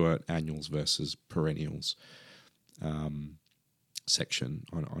 and we'll do an annuals versus perennials section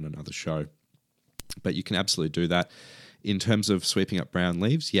on another show. But you can absolutely do that. In terms of sweeping up brown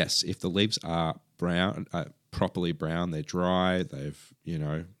leaves, yes, if the leaves are brown, properly brown, they're dry,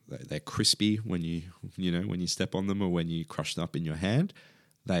 they're crispy when you step on them or when you crush them up in your hand,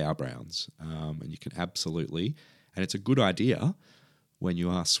 they are browns. And you can absolutely, and it's a good idea when you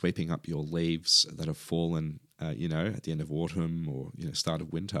are sweeping up your leaves that have fallen, at the end of autumn or, start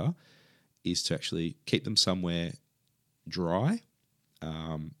of winter, is to actually keep them somewhere dry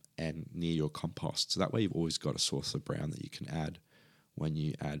and near your compost. So that way you've always got a source of brown that you can add when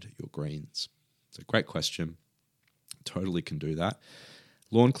you add your greens. So great question. Totally can do that.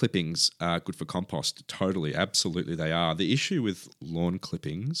 Lawn clippings are good for compost. Totally, absolutely they are. The issue with lawn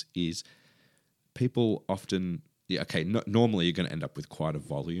clippings is people often, normally you're going to end up with quite a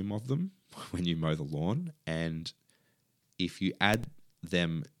volume of them when you mow the lawn. And if you add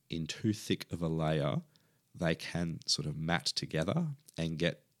them in too thick of a layer, they can sort of mat together and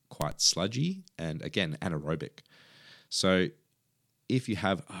get quite sludgy and, again, anaerobic. So if you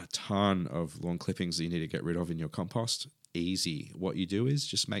have a ton of lawn clippings that you need to get rid of in your compost, easy. What you do is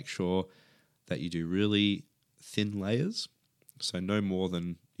just make sure that you do really thin layers. So no more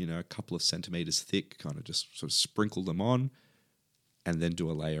than, a couple of centimeters thick, kind of just sort of sprinkle them on and then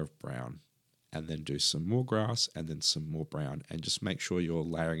do a layer of brown and then do some more grass and then some more brown, and just make sure you're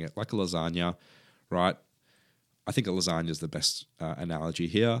layering it like a lasagna, right? I think a lasagna is the best analogy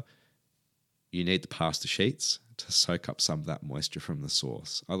here. You need the pasta sheets to soak up some of that moisture from the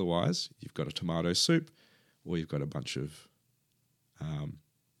sauce. Otherwise, you've got a tomato soup or you've got a bunch of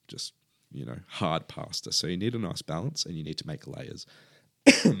hard pasta. So you need a nice balance and you need to make layers.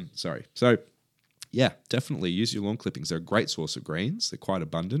 Sorry. So, yeah, definitely use your lawn clippings. They're a great source of greens. They're quite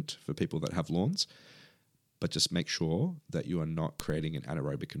abundant for people that have lawns. But just make sure that you are not creating an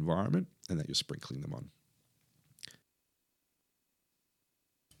anaerobic environment and that you're sprinkling them on.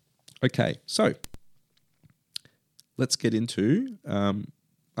 Okay, so let's get into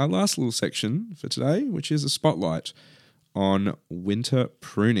our last little section for today, which is a spotlight on winter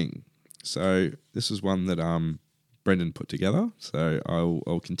pruning. So this is one that Brendan put together. So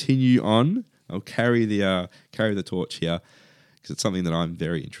I'll continue on. I'll carry the torch here because it's something that I'm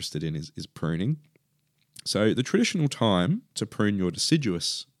very interested in is pruning. So the traditional time to prune your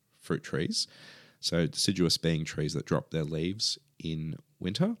deciduous fruit trees, so deciduous being trees that drop their leaves in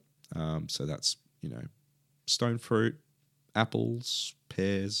winter. So that's, stone fruit, apples,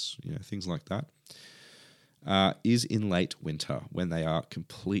 pears, things like that, is in late winter when they are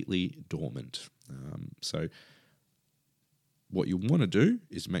completely dormant. So what you want to do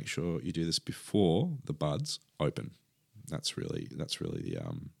is make sure you do this before the buds open. That's really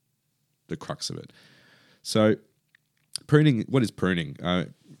the crux of it. So pruning, what is pruning?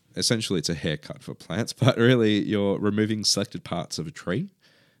 Essentially, it's a haircut for plants, but really you're removing selected parts of a tree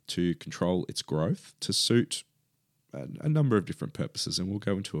to control its growth to suit a number of different purposes, and we'll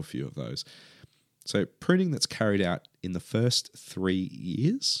go into a few of those. So pruning that's carried out in the first 3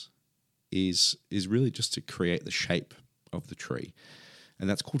 years is really just to create the shape of the tree, and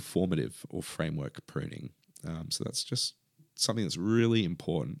that's called formative or framework pruning. So that's just something that's really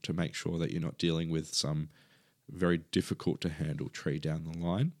important to make sure that you're not dealing with some very difficult to handle tree down the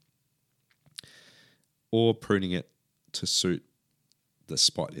line, or pruning it to suit the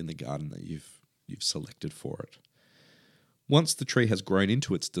spot in the garden that you've selected for it. Once the tree has grown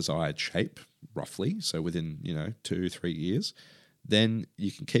into its desired shape, roughly, so within 2-3 years, then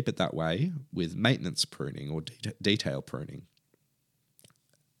you can keep it that way with maintenance pruning or detail pruning.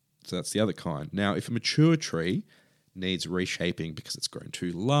 So that's the other kind. Now, if a mature tree needs reshaping because it's grown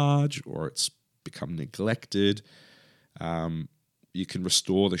too large or it's become neglected, you can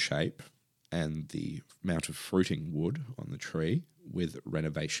restore the shape and the amount of fruiting wood on the tree with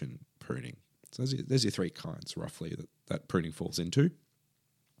renovation pruning. So there's your 3 kinds, roughly, that pruning falls into.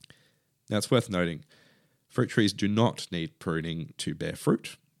 Now, it's worth noting, fruit trees do not need pruning to bear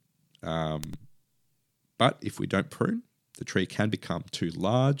fruit, but But if we don't prune, the tree can become too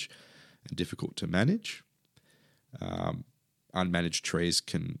large and difficult to manage. Unmanaged trees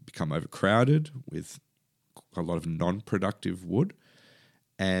can become overcrowded with a lot of non-productive wood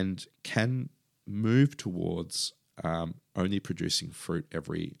and can move towards only producing fruit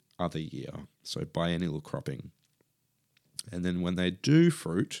every other year, so biennial cropping. And then when they do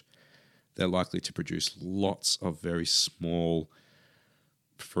fruit, they're likely to produce lots of very small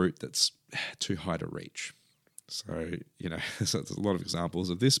fruit that's too high to reach. So, so there's a lot of examples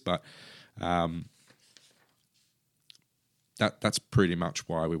of this, but that's pretty much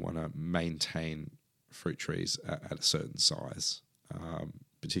why we want to maintain fruit trees at a certain size,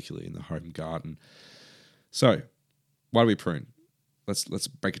 particularly in the home garden. So, why do we prune? Let's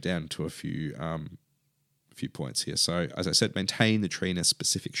break it down to a few points here. So, as I said, maintain the tree in a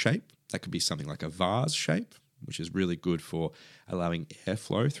specific shape. That could be something like a vase shape, which is really good for allowing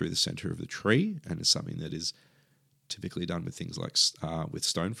airflow through the center of the tree, and is something that is typically done with things like with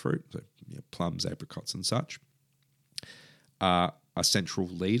stone fruit, so plums, apricots, and such. A central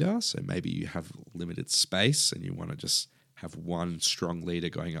leader, so maybe you have limited space and you want to just have one strong leader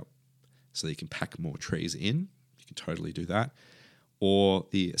going up so that you can pack more trees in. You can totally do that. Or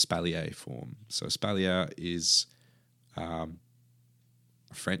the espalier form. So espalier is a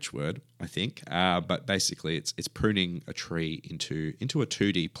French word, I think, but basically it's pruning a tree into a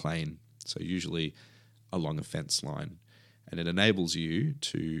 2D plane, so usually along a fence line, and it enables you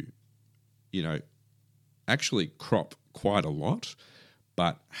to, actually crop quite a lot,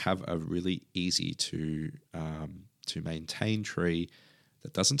 but have a really easy to maintain tree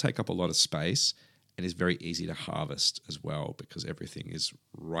that doesn't take up a lot of space and is very easy to harvest as well, because everything is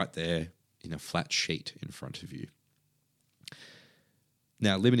right there in a flat sheet in front of you.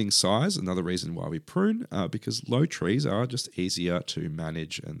 Now, limiting size, another reason why we prune, because low trees are just easier to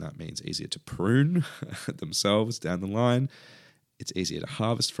manage, and that means easier to prune themselves down the line. It's easier to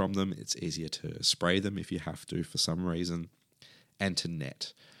harvest from them. It's easier to spray them if you have to for some reason, and to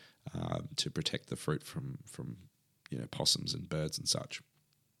net to protect the fruit from possums and birds and such.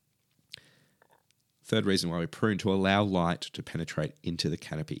 Third reason why we prune, to allow light to penetrate into the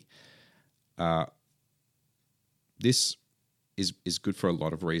canopy. This is good for a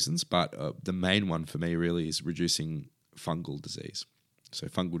lot of reasons, but the main one for me really is reducing fungal disease. So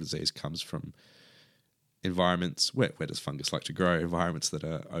fungal disease comes from environments, where does fungus like to grow? Environments that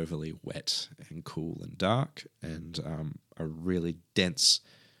are overly wet and cool and dark, and a really dense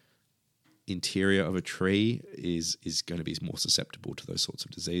interior of a tree is going to be more susceptible to those sorts of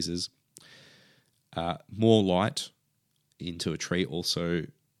diseases. More light into a tree also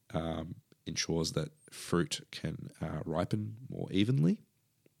ensures that fruit can ripen more evenly.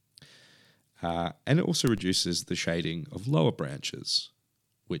 And it also reduces the shading of lower branches,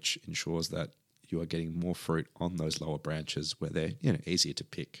 which ensures that you are getting more fruit on those lower branches where they're easier to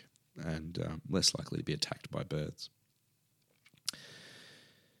pick and less likely to be attacked by birds.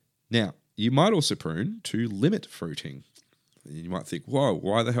 Now, you might also prune to limit fruiting. You might think, whoa,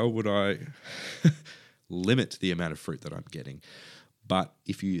 why the hell would I limit the amount of fruit that I'm getting? But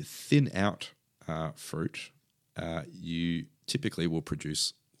if you thin out fruit, you typically will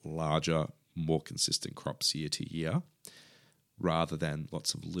produce larger, more consistent crops year to year, rather than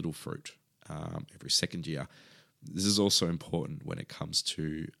lots of little fruit every second year. This is also important when it comes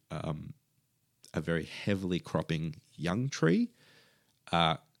to a very heavily cropping young tree.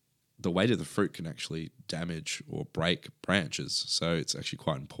 The weight of the fruit can actually damage or break branches, so it's actually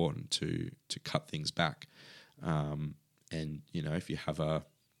quite important to cut things back. And if you have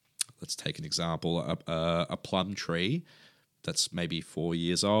let's take an example, a plum tree that's maybe 4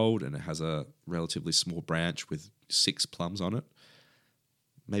 years old and it has a relatively small branch with 6 plums on it,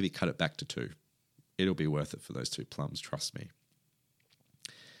 maybe cut it back to 2. It'll be worth it for those 2 plums, trust me.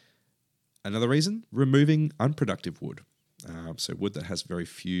 Another reason, removing unproductive wood. So wood that has very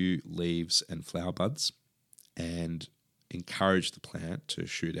few leaves and flower buds, and encourage the plant to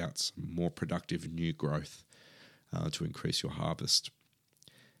shoot out some more productive new growth to increase your harvest.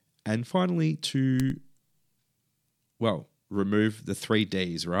 And finally, remove the 3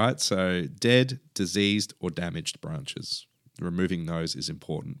 Ds, right? So dead, diseased, or damaged branches. Removing those is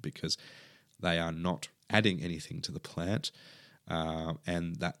important because they are not adding anything to the plant,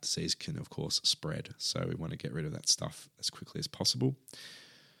 and that disease can, of course, spread. So we want to get rid of that stuff as quickly as possible.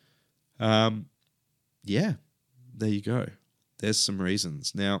 There you go. There's some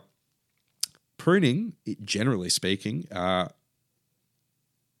reasons. Now, pruning, generally speaking,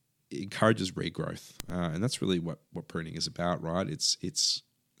 encourages regrowth, and that's really what pruning is about, right? It's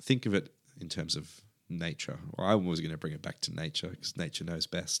think of it in terms of nature. Well, I was going to bring it back to nature because nature knows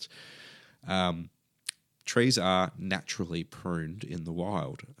best. trees are naturally pruned in the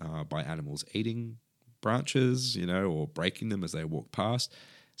wild by animals eating branches, or breaking them as they walk past.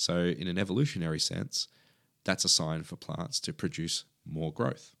 So in an evolutionary sense, that's a sign for plants to produce more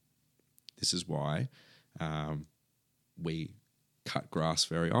growth. This is why we cut grass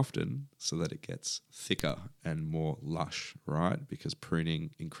very often so that it gets thicker and more lush, right? Because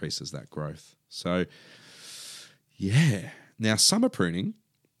pruning increases that growth. So, yeah. Now, summer pruning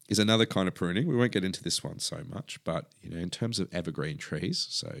is another kind of pruning. We won't get into this one so much, but, in terms of evergreen trees,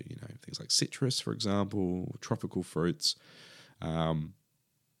 so, things like citrus, for example, tropical fruits,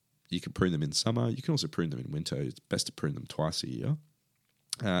 you can prune them in summer. You can also prune them in winter. It's best to prune them twice a year.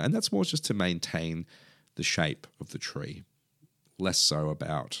 And that's more just to maintain the shape of the tree, less so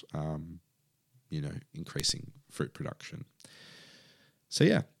about, increasing fruit production. So,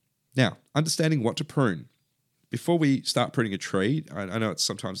 yeah. Now, understanding what to prune. Before we start pruning a tree, I know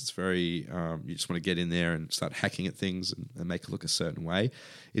sometimes it's very, you just want to get in there and start hacking at things and make it look a certain way.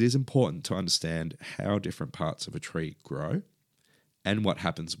 It is important to understand how different parts of a tree grow and what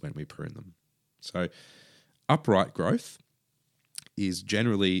happens when we prune them. So, upright growth is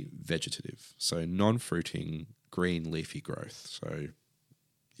generally vegetative, so non-fruiting green leafy growth. So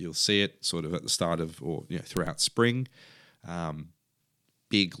you'll see it sort of at the start of, or throughout spring,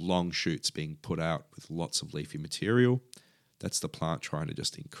 big long shoots being put out with lots of leafy material. That's the plant trying to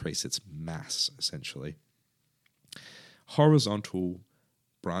just increase its mass, essentially. Horizontal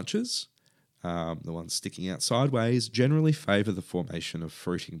branches, the ones sticking out sideways, generally favour the formation of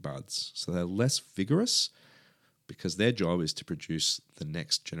fruiting buds. So they're less vigorous, because their job is to produce the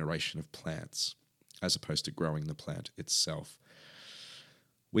next generation of plants as opposed to growing the plant itself.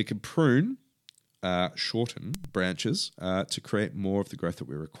 We can prune, shorten branches to create more of the growth that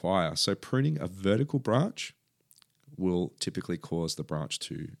we require. So pruning a vertical branch will typically cause the branch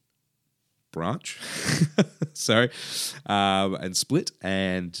to branch, and split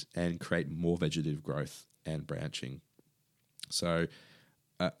and create more vegetative growth and branching. So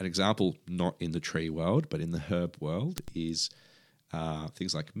an example, not in the tree world, but in the herb world, is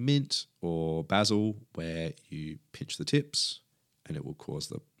things like mint or basil, where you pinch the tips and it will cause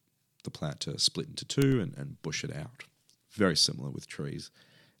the plant to split into two and bush it out. Very similar with trees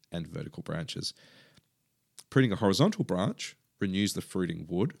and vertical branches. Pruning a horizontal branch renews the fruiting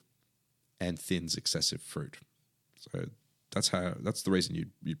wood and thins excessive fruit. So that's the reason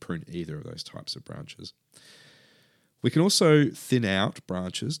you'd prune either of those types of branches. We can also thin out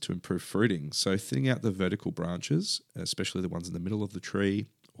branches to improve fruiting. So thinning out the vertical branches, especially the ones in the middle of the tree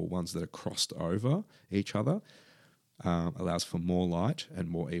or ones that are crossed over each other, allows for more light and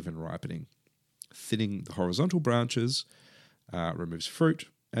more even ripening. Thinning the horizontal branches removes fruit,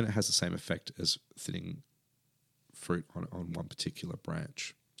 and it has the same effect as thinning fruit on one particular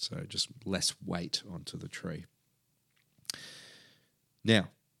branch. So just less weight onto the tree. Now,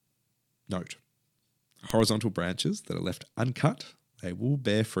 note. Horizontal branches that are left uncut, they will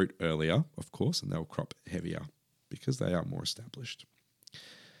bear fruit earlier, of course, and they'll crop heavier because they are more established.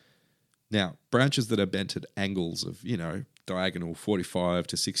 Now, branches that are bent at angles of, diagonal 45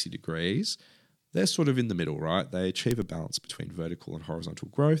 to 60 degrees, they're sort of in the middle, right? They achieve a balance between vertical and horizontal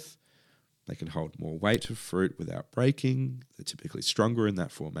growth. They can hold more weight of fruit without breaking. They're typically stronger in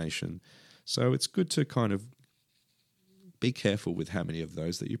that formation. So it's good to kind of be careful with how many of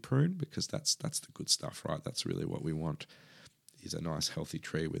those that you prune, because that's the good stuff, right? That's really what we want, is a nice healthy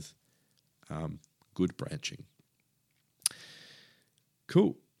tree with good branching.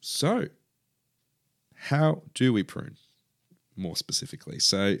 Cool. So how do we prune more specifically?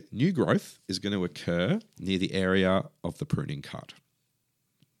 So new growth is going to occur near the area of the pruning cut.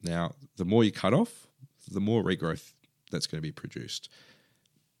 Now, the more you cut off, the more regrowth that's going to be produced.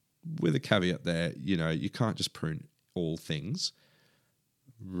 With a caveat there, you can't just prune all things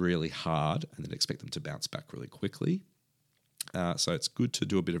really hard and then expect them to bounce back really quickly. So it's good to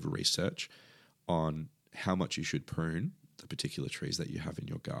do a bit of research on how much you should prune the particular trees that you have in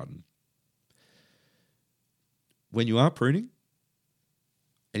your garden. When you are pruning,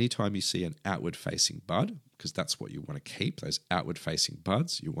 anytime you see an outward-facing bud, because that's what you want to keep, those outward-facing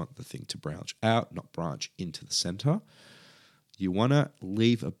buds, you want the thing to branch out, not branch into the center. You want to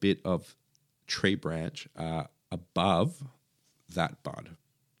leave a bit of tree branch above that bud,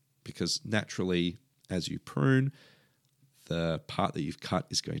 because naturally, as you prune, the part that you've cut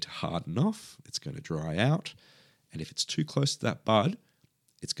is going to harden off, it's going to dry out, and if it's too close to that bud,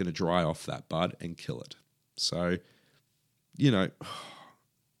 it's going to dry off that bud and kill it. So,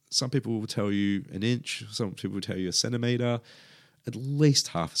 some people will tell you an inch, some people will tell you a centimetre. At least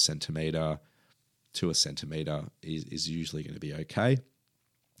half a centimetre to a centimetre is usually going to be okay.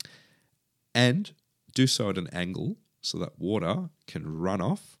 And do so at an angle so that water can run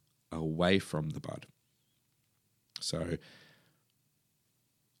off away from the bud. So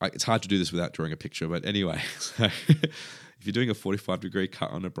it's hard to do this without drawing a picture, but anyway, so if you're doing a 45-degree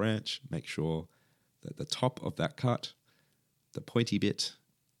cut on a branch, make sure that the top of that cut, the pointy bit,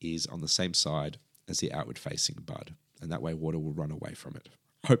 is on the same side as the outward-facing bud, and that way water will run away from it.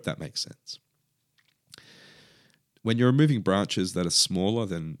 Hope that makes sense. When you're removing branches that are smaller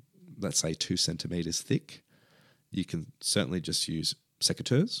than, let's say, 2 centimeters thick, you can certainly just use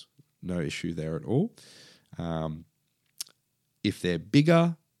secateurs. No issue there at all. If they're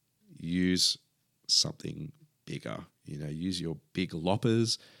bigger, use something bigger. Use your big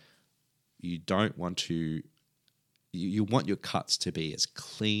loppers. You don't want to... You want your cuts to be as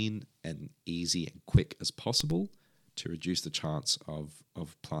clean and easy and quick as possible to reduce the chance of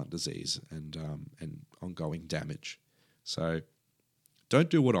plant disease and ongoing damage. So don't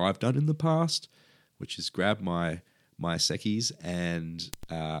do what I've done in the past, which is grab my sekis and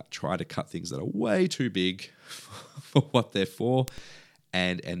try to cut things that are way too big for what they're for,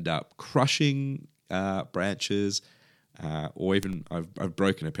 and end up crushing branches, or even I've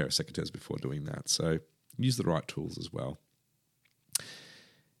broken a pair of secateurs before doing that. So use the right tools as well.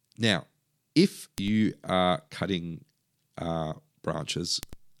 Now, if you are cutting branches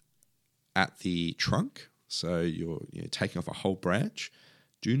at the trunk, so you're taking off a whole branch,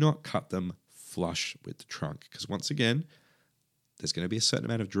 do not cut them flush with the trunk, because once again, there's going to be a certain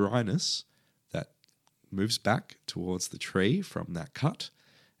amount of dryness that moves back towards the tree from that cut,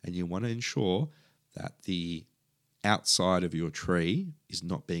 and you want to ensure that the outside of your tree is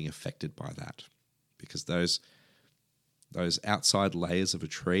not being affected by that, because those outside layers of a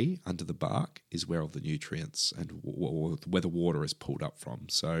tree under the bark is where all the nutrients and where the water is pulled up from.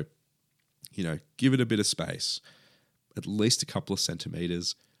 So, give it a bit of space, at least a couple of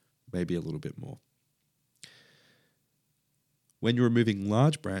centimeters, maybe a little bit more. When you're removing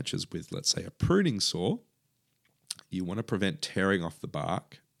large branches with, let's say, a pruning saw, you want to prevent tearing off the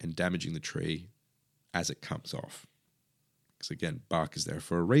bark and damaging the tree as it comes off. Because again, bark is there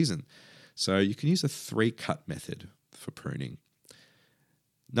for a reason. So you can use a 3-cut method for pruning.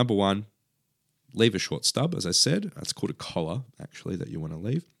 Number 1, leave a short stub, as I said. That's called a collar, actually, that you want to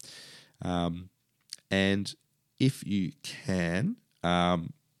leave. And if you can,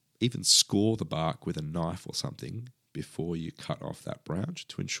 even score the bark with a knife or something before you cut off that branch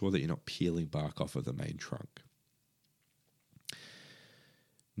to ensure that you're not peeling bark off of the main trunk.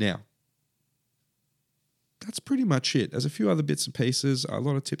 Now, that's pretty much it. There's a few other bits and pieces, a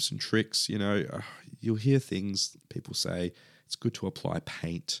lot of tips and tricks. You'll hear things, people say it's good to apply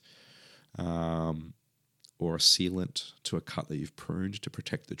paint or a sealant to a cut that you've pruned to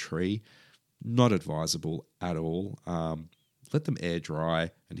protect the tree. Not advisable at all. Let them air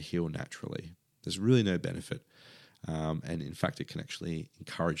dry and heal naturally. There's really no benefit. And in fact, it can actually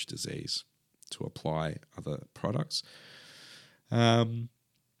encourage disease to apply other products.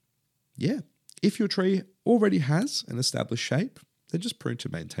 If your tree already has an established shape, then just prune to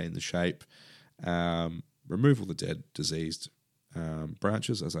maintain the shape. Remove all the dead, diseased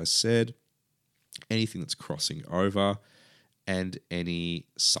branches, as I said. Anything that's crossing over, and any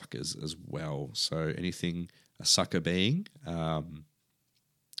suckers as well. So anything, a sucker being,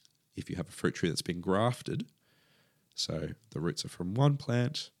 if you have a fruit tree that's been grafted, so the roots are from one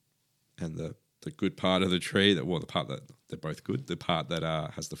plant, and the good part of the tree, the part that they're both good, the part that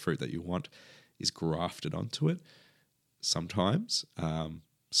has the fruit that you want is grafted onto it. Sometimes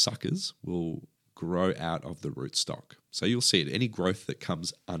suckers will grow out of the rootstock. So you'll see it. Any growth that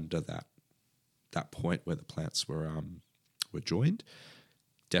comes under that point where the plants were joined,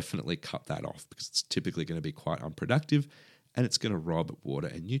 definitely cut that off, because it's typically going to be quite unproductive, and it's going to rob water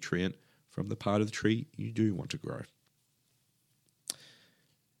and nutrient from the part of the tree you do want to grow.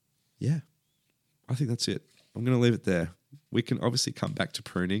 Yeah, I think that's it. I'm going to leave it there. We can obviously come back to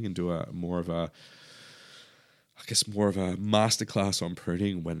pruning and do more of a masterclass on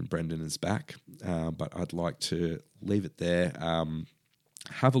pruning when Brendan is back. But I'd like to leave it there.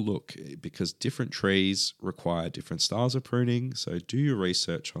 Have a look, because different trees require different styles of pruning. So do your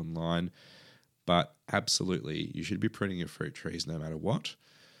research online. But absolutely, you should be pruning your fruit trees no matter what,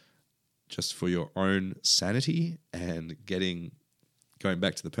 just for your own sanity and going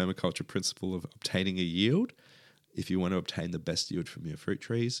back to the permaculture principle of obtaining a yield. If you want to obtain the best yield from your fruit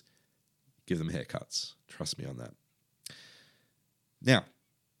trees, give them haircuts. Trust me on that. Now,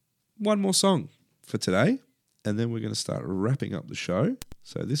 one more song for today, and then we're going to start wrapping up the show.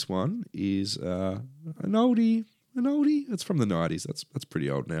 So this one is an oldie. It's from the 90s. That's pretty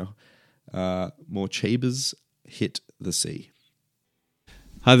old now. More Cheebers, Hit the Sea.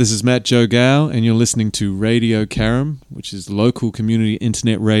 Hi, this is Matt Joe Gow, and you're listening to Radio Caram, which is local community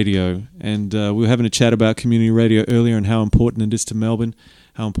internet radio. And we were having a chat about community radio earlier and how important it is to Melbourne,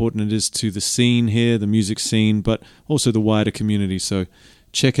 how important it is to the scene here, the music scene, but also the wider community. So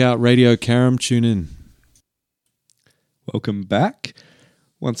check out Radio Caram, tune in. Welcome back.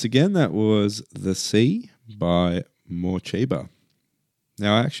 Once again, that was The Sea by Morcheeba.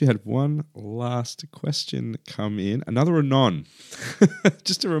 Now, I actually had one last question come in. Another anon.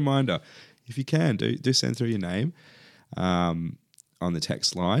 Just a reminder, if you can, do send through your name on the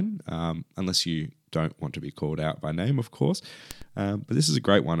text line, unless you don't want to be called out by name, of course. But this is a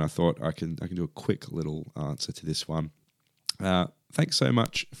great one. I thought I can do a quick little answer to this one. Thanks so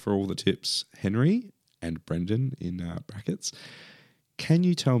much for all the tips, Henri and Brendan in brackets. Can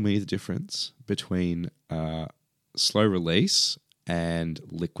you tell me the difference between slow release and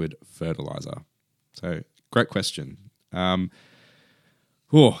liquid fertilizer? So, great question. Where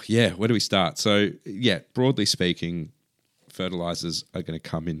do we start? So, broadly speaking, fertilizers are going to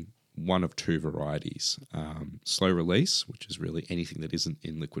come in one of two varieties. Slow release, which is really anything that isn't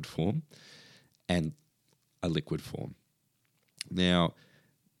in liquid form, and a liquid form. Now,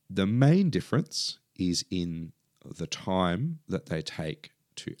 the main difference is in the time that they take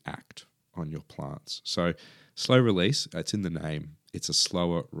to act on your plants. So, slow release, it's in the name. It's a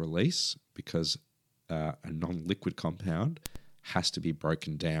slower release because a non-liquid compound has to be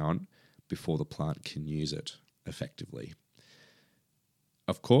broken down before the plant can use it effectively.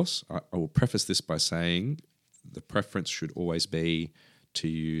 Of course, I will preface this by saying the preference should always be to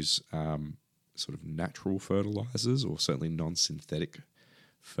use sort of natural fertilizers or certainly non-synthetic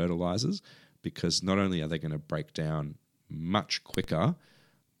fertilizers, because not only are they going to break down much quicker,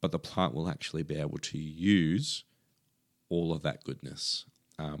 but the plant will actually be able to use all of that goodness.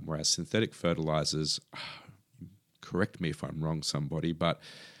 Whereas synthetic fertilizers, correct me if I'm wrong, somebody, but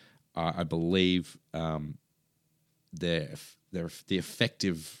I believe the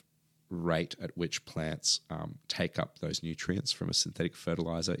effective rate at which plants take up those nutrients from a synthetic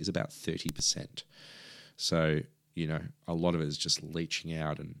fertilizer is about 30%. So, a lot of it is just leaching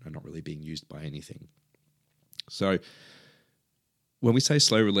out and not really being used by anything. So, when we say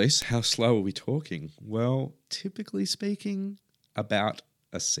slow release, how slow are we talking? Well, typically speaking, about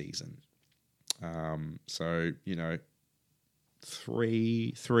a season. So,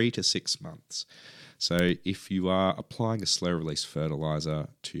 3 to 6 months. So if you are applying a slow release fertilizer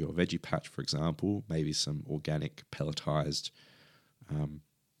to your veggie patch, for example, maybe some organic pelletized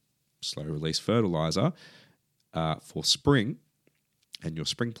slow release fertilizer for spring and your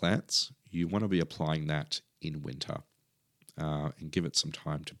spring plants, you want to be applying that in winter. And give it some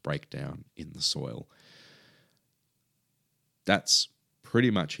time to break down in the soil. That's pretty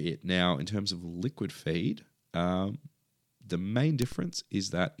much it. Now, in terms of liquid feed, the main difference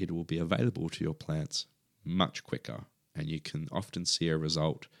is that it will be available to your plants much quicker, and you can often see a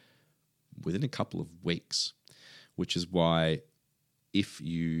result within a couple of weeks, which is why if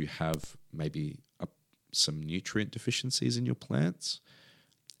you have maybe some nutrient deficiencies in your plants,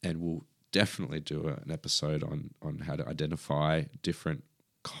 and we'll definitely do an episode on how to identify different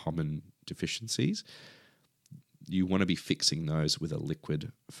common deficiencies. You want to be fixing those with a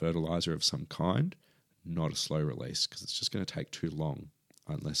liquid fertilizer of some kind, not a slow release, because it's just going to take too long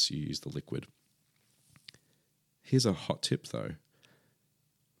unless you use the liquid. Here's a hot tip though.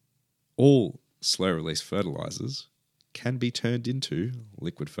 All slow release fertilizers can be turned into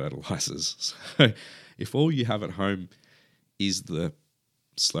liquid fertilizers. So if all you have at home is the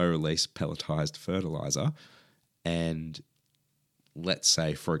slow release pelletized fertilizer, and let's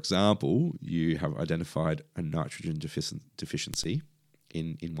say, for example, you have identified a nitrogen deficiency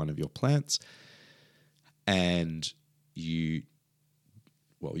in one of your plants, and you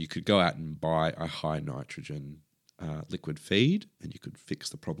could go out and buy a high nitrogen liquid feed, and you could fix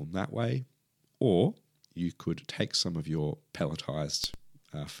the problem that way, or you could take some of your pelletized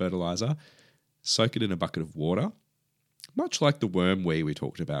fertilizer, soak it in a bucket of water, much like the worm we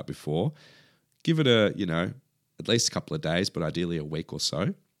talked about before. Give it at least a couple of days, but ideally a week or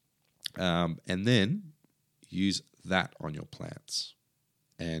so. And then use that on your plants.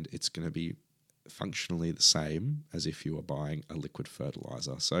 And it's going to be functionally the same as if you were buying a liquid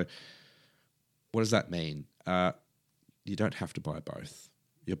fertilizer. So what does that mean? You don't have to buy both.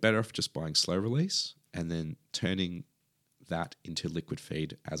 You're better off just buying slow release and then turning that into liquid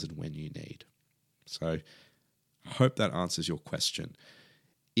feed as and when you need. So I hope that answers your question.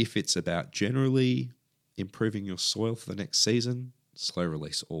 If it's about generally improving your soil for the next season, slow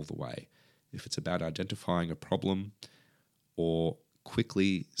release all the way. If it's about identifying a problem or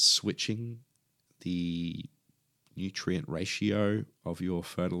quickly switching the nutrient ratio of your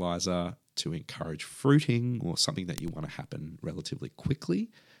fertilizer to encourage fruiting or something that you want to happen relatively quickly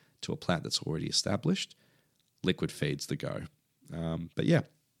to a plant that's already established, liquid feed's the go. But yeah,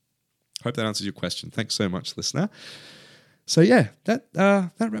 hope that answers your question. Thanks so much, listener. So yeah,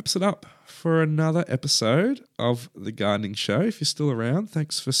 that wraps it up for another episode of The Gardening Show. If you're still around,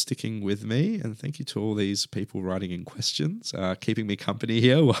 thanks for sticking with me, and thank you to all these people writing in questions, keeping me company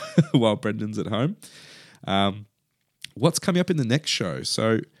here while Brendan's at home. What's coming up in the next show?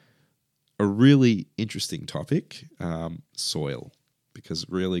 So a really interesting topic, soil, because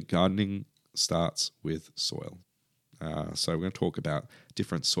really gardening starts with soil. So we're going to talk about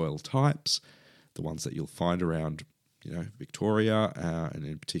different soil types, the ones that you'll find around Victoria, and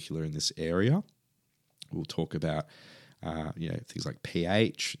in particular in this area. We'll talk about things like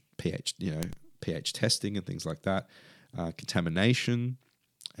pH testing and things like that, contamination,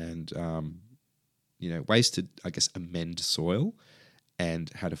 and ways to, I guess, amend soil,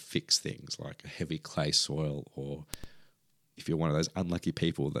 and how to fix things like a heavy clay soil, or if you're one of those unlucky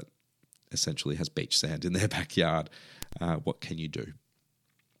people that essentially has beach sand in their backyard, what can you do?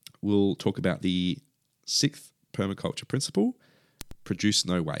 We'll talk about the 6th permaculture principle, produce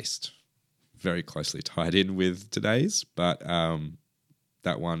no waste. Very closely tied in with today's, but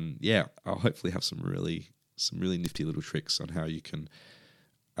that one, I'll hopefully have some really nifty little tricks on how you can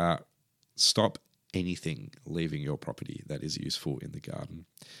stop anything leaving your property that is useful in the garden.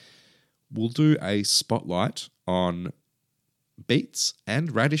 We'll do a spotlight on beets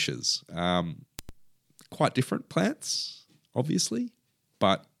and radishes. Quite different plants, obviously,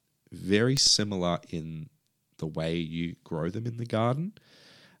 but very similar in the way you grow them in the garden.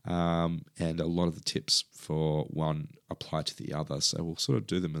 And a lot of the tips for one apply to the other. So we'll sort of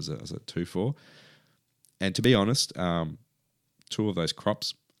do them as a 2-for. And to be honest, 2 of those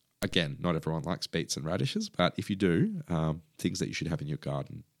crops, again, not everyone likes beets and radishes, but if you do, things that you should have in your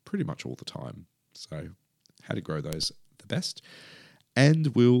garden pretty much all the time. So how to grow those the best.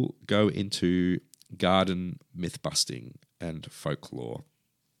 And we'll go into garden myth busting and folklore.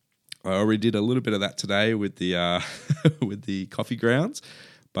 I already did a little bit of that today with the with the coffee grounds,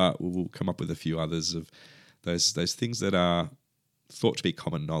 but we'll come up with a few others of those things that are thought to be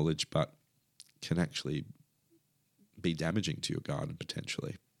common knowledge, but can actually be damaging to your garden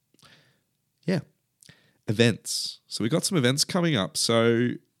potentially. Yeah. Events. So we've got some events coming up.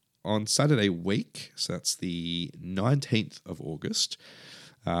 So on Saturday week, so that's the 19th of August,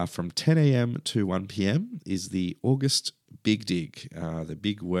 from 10 a.m. to 1 p.m. is the August Big Dig, the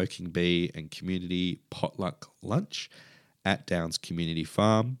big working bee and community potluck lunch at Downs Community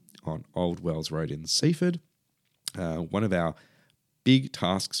Farm on Old Wells Road in Seaford. One of our big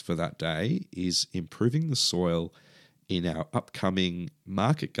tasks for that day is improving the soil in our upcoming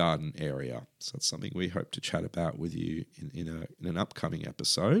market garden area. So that's something we hope to chat about with you in an upcoming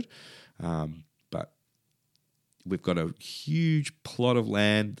episode. But we've got a huge plot of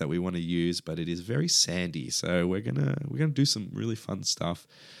land that we want to use, but it is very sandy. So we're gonna do some really fun stuff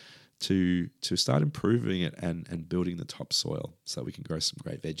to start improving it and building the topsoil so we can grow some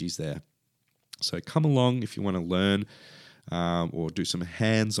great veggies there. So come along if you want to learn or do some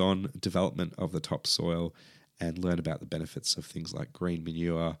hands-on development of the topsoil and learn about the benefits of things like green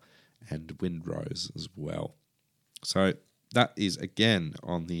manure and windrows as well. So that is again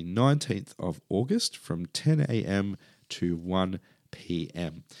on the 19th of August from 10 a.m. to 1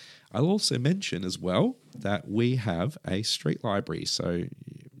 p.m. I'll also mention as well that we have a street library. So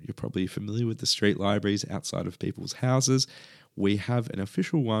you're probably familiar with the street libraries outside of people's houses. We have an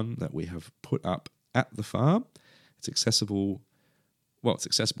official one that we have put up at the farm. It's accessible. Well, it's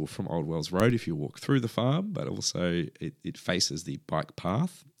accessible from Old Wells Road if you walk through the farm, but also it faces the bike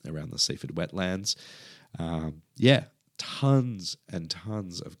path around the Seaford wetlands. Tons and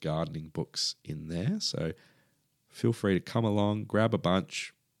tons of gardening books in there. So feel free to come along, grab a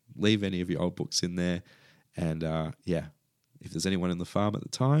bunch, leave any of your old books in there. And if there's anyone in the farm at the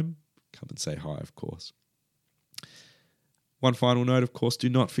time, come and say hi, of course. One final note, of course, do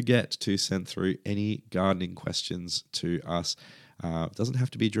not forget to send through any gardening questions to us. It doesn't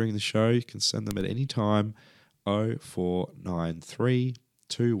have to be during the show. You can send them at any time. 0493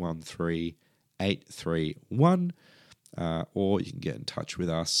 213 831. Or you can get in touch with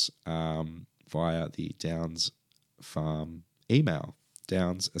us via the Downs Farm email,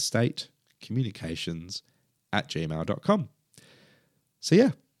 downsestateCommunications@gmail.com. So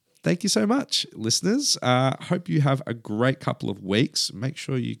yeah, thank you so much, listeners. Hope you have a great couple of weeks. Make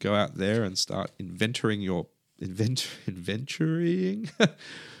sure you go out there and start inventorying,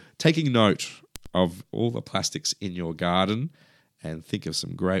 taking note of all the plastics in your garden and think of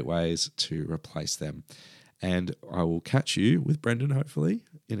some great ways to replace them. And I will catch you with Brendan, hopefully,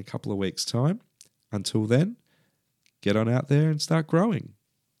 in a couple of weeks' time. Until then, get on out there and start growing.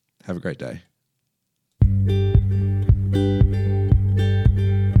 Have a great day.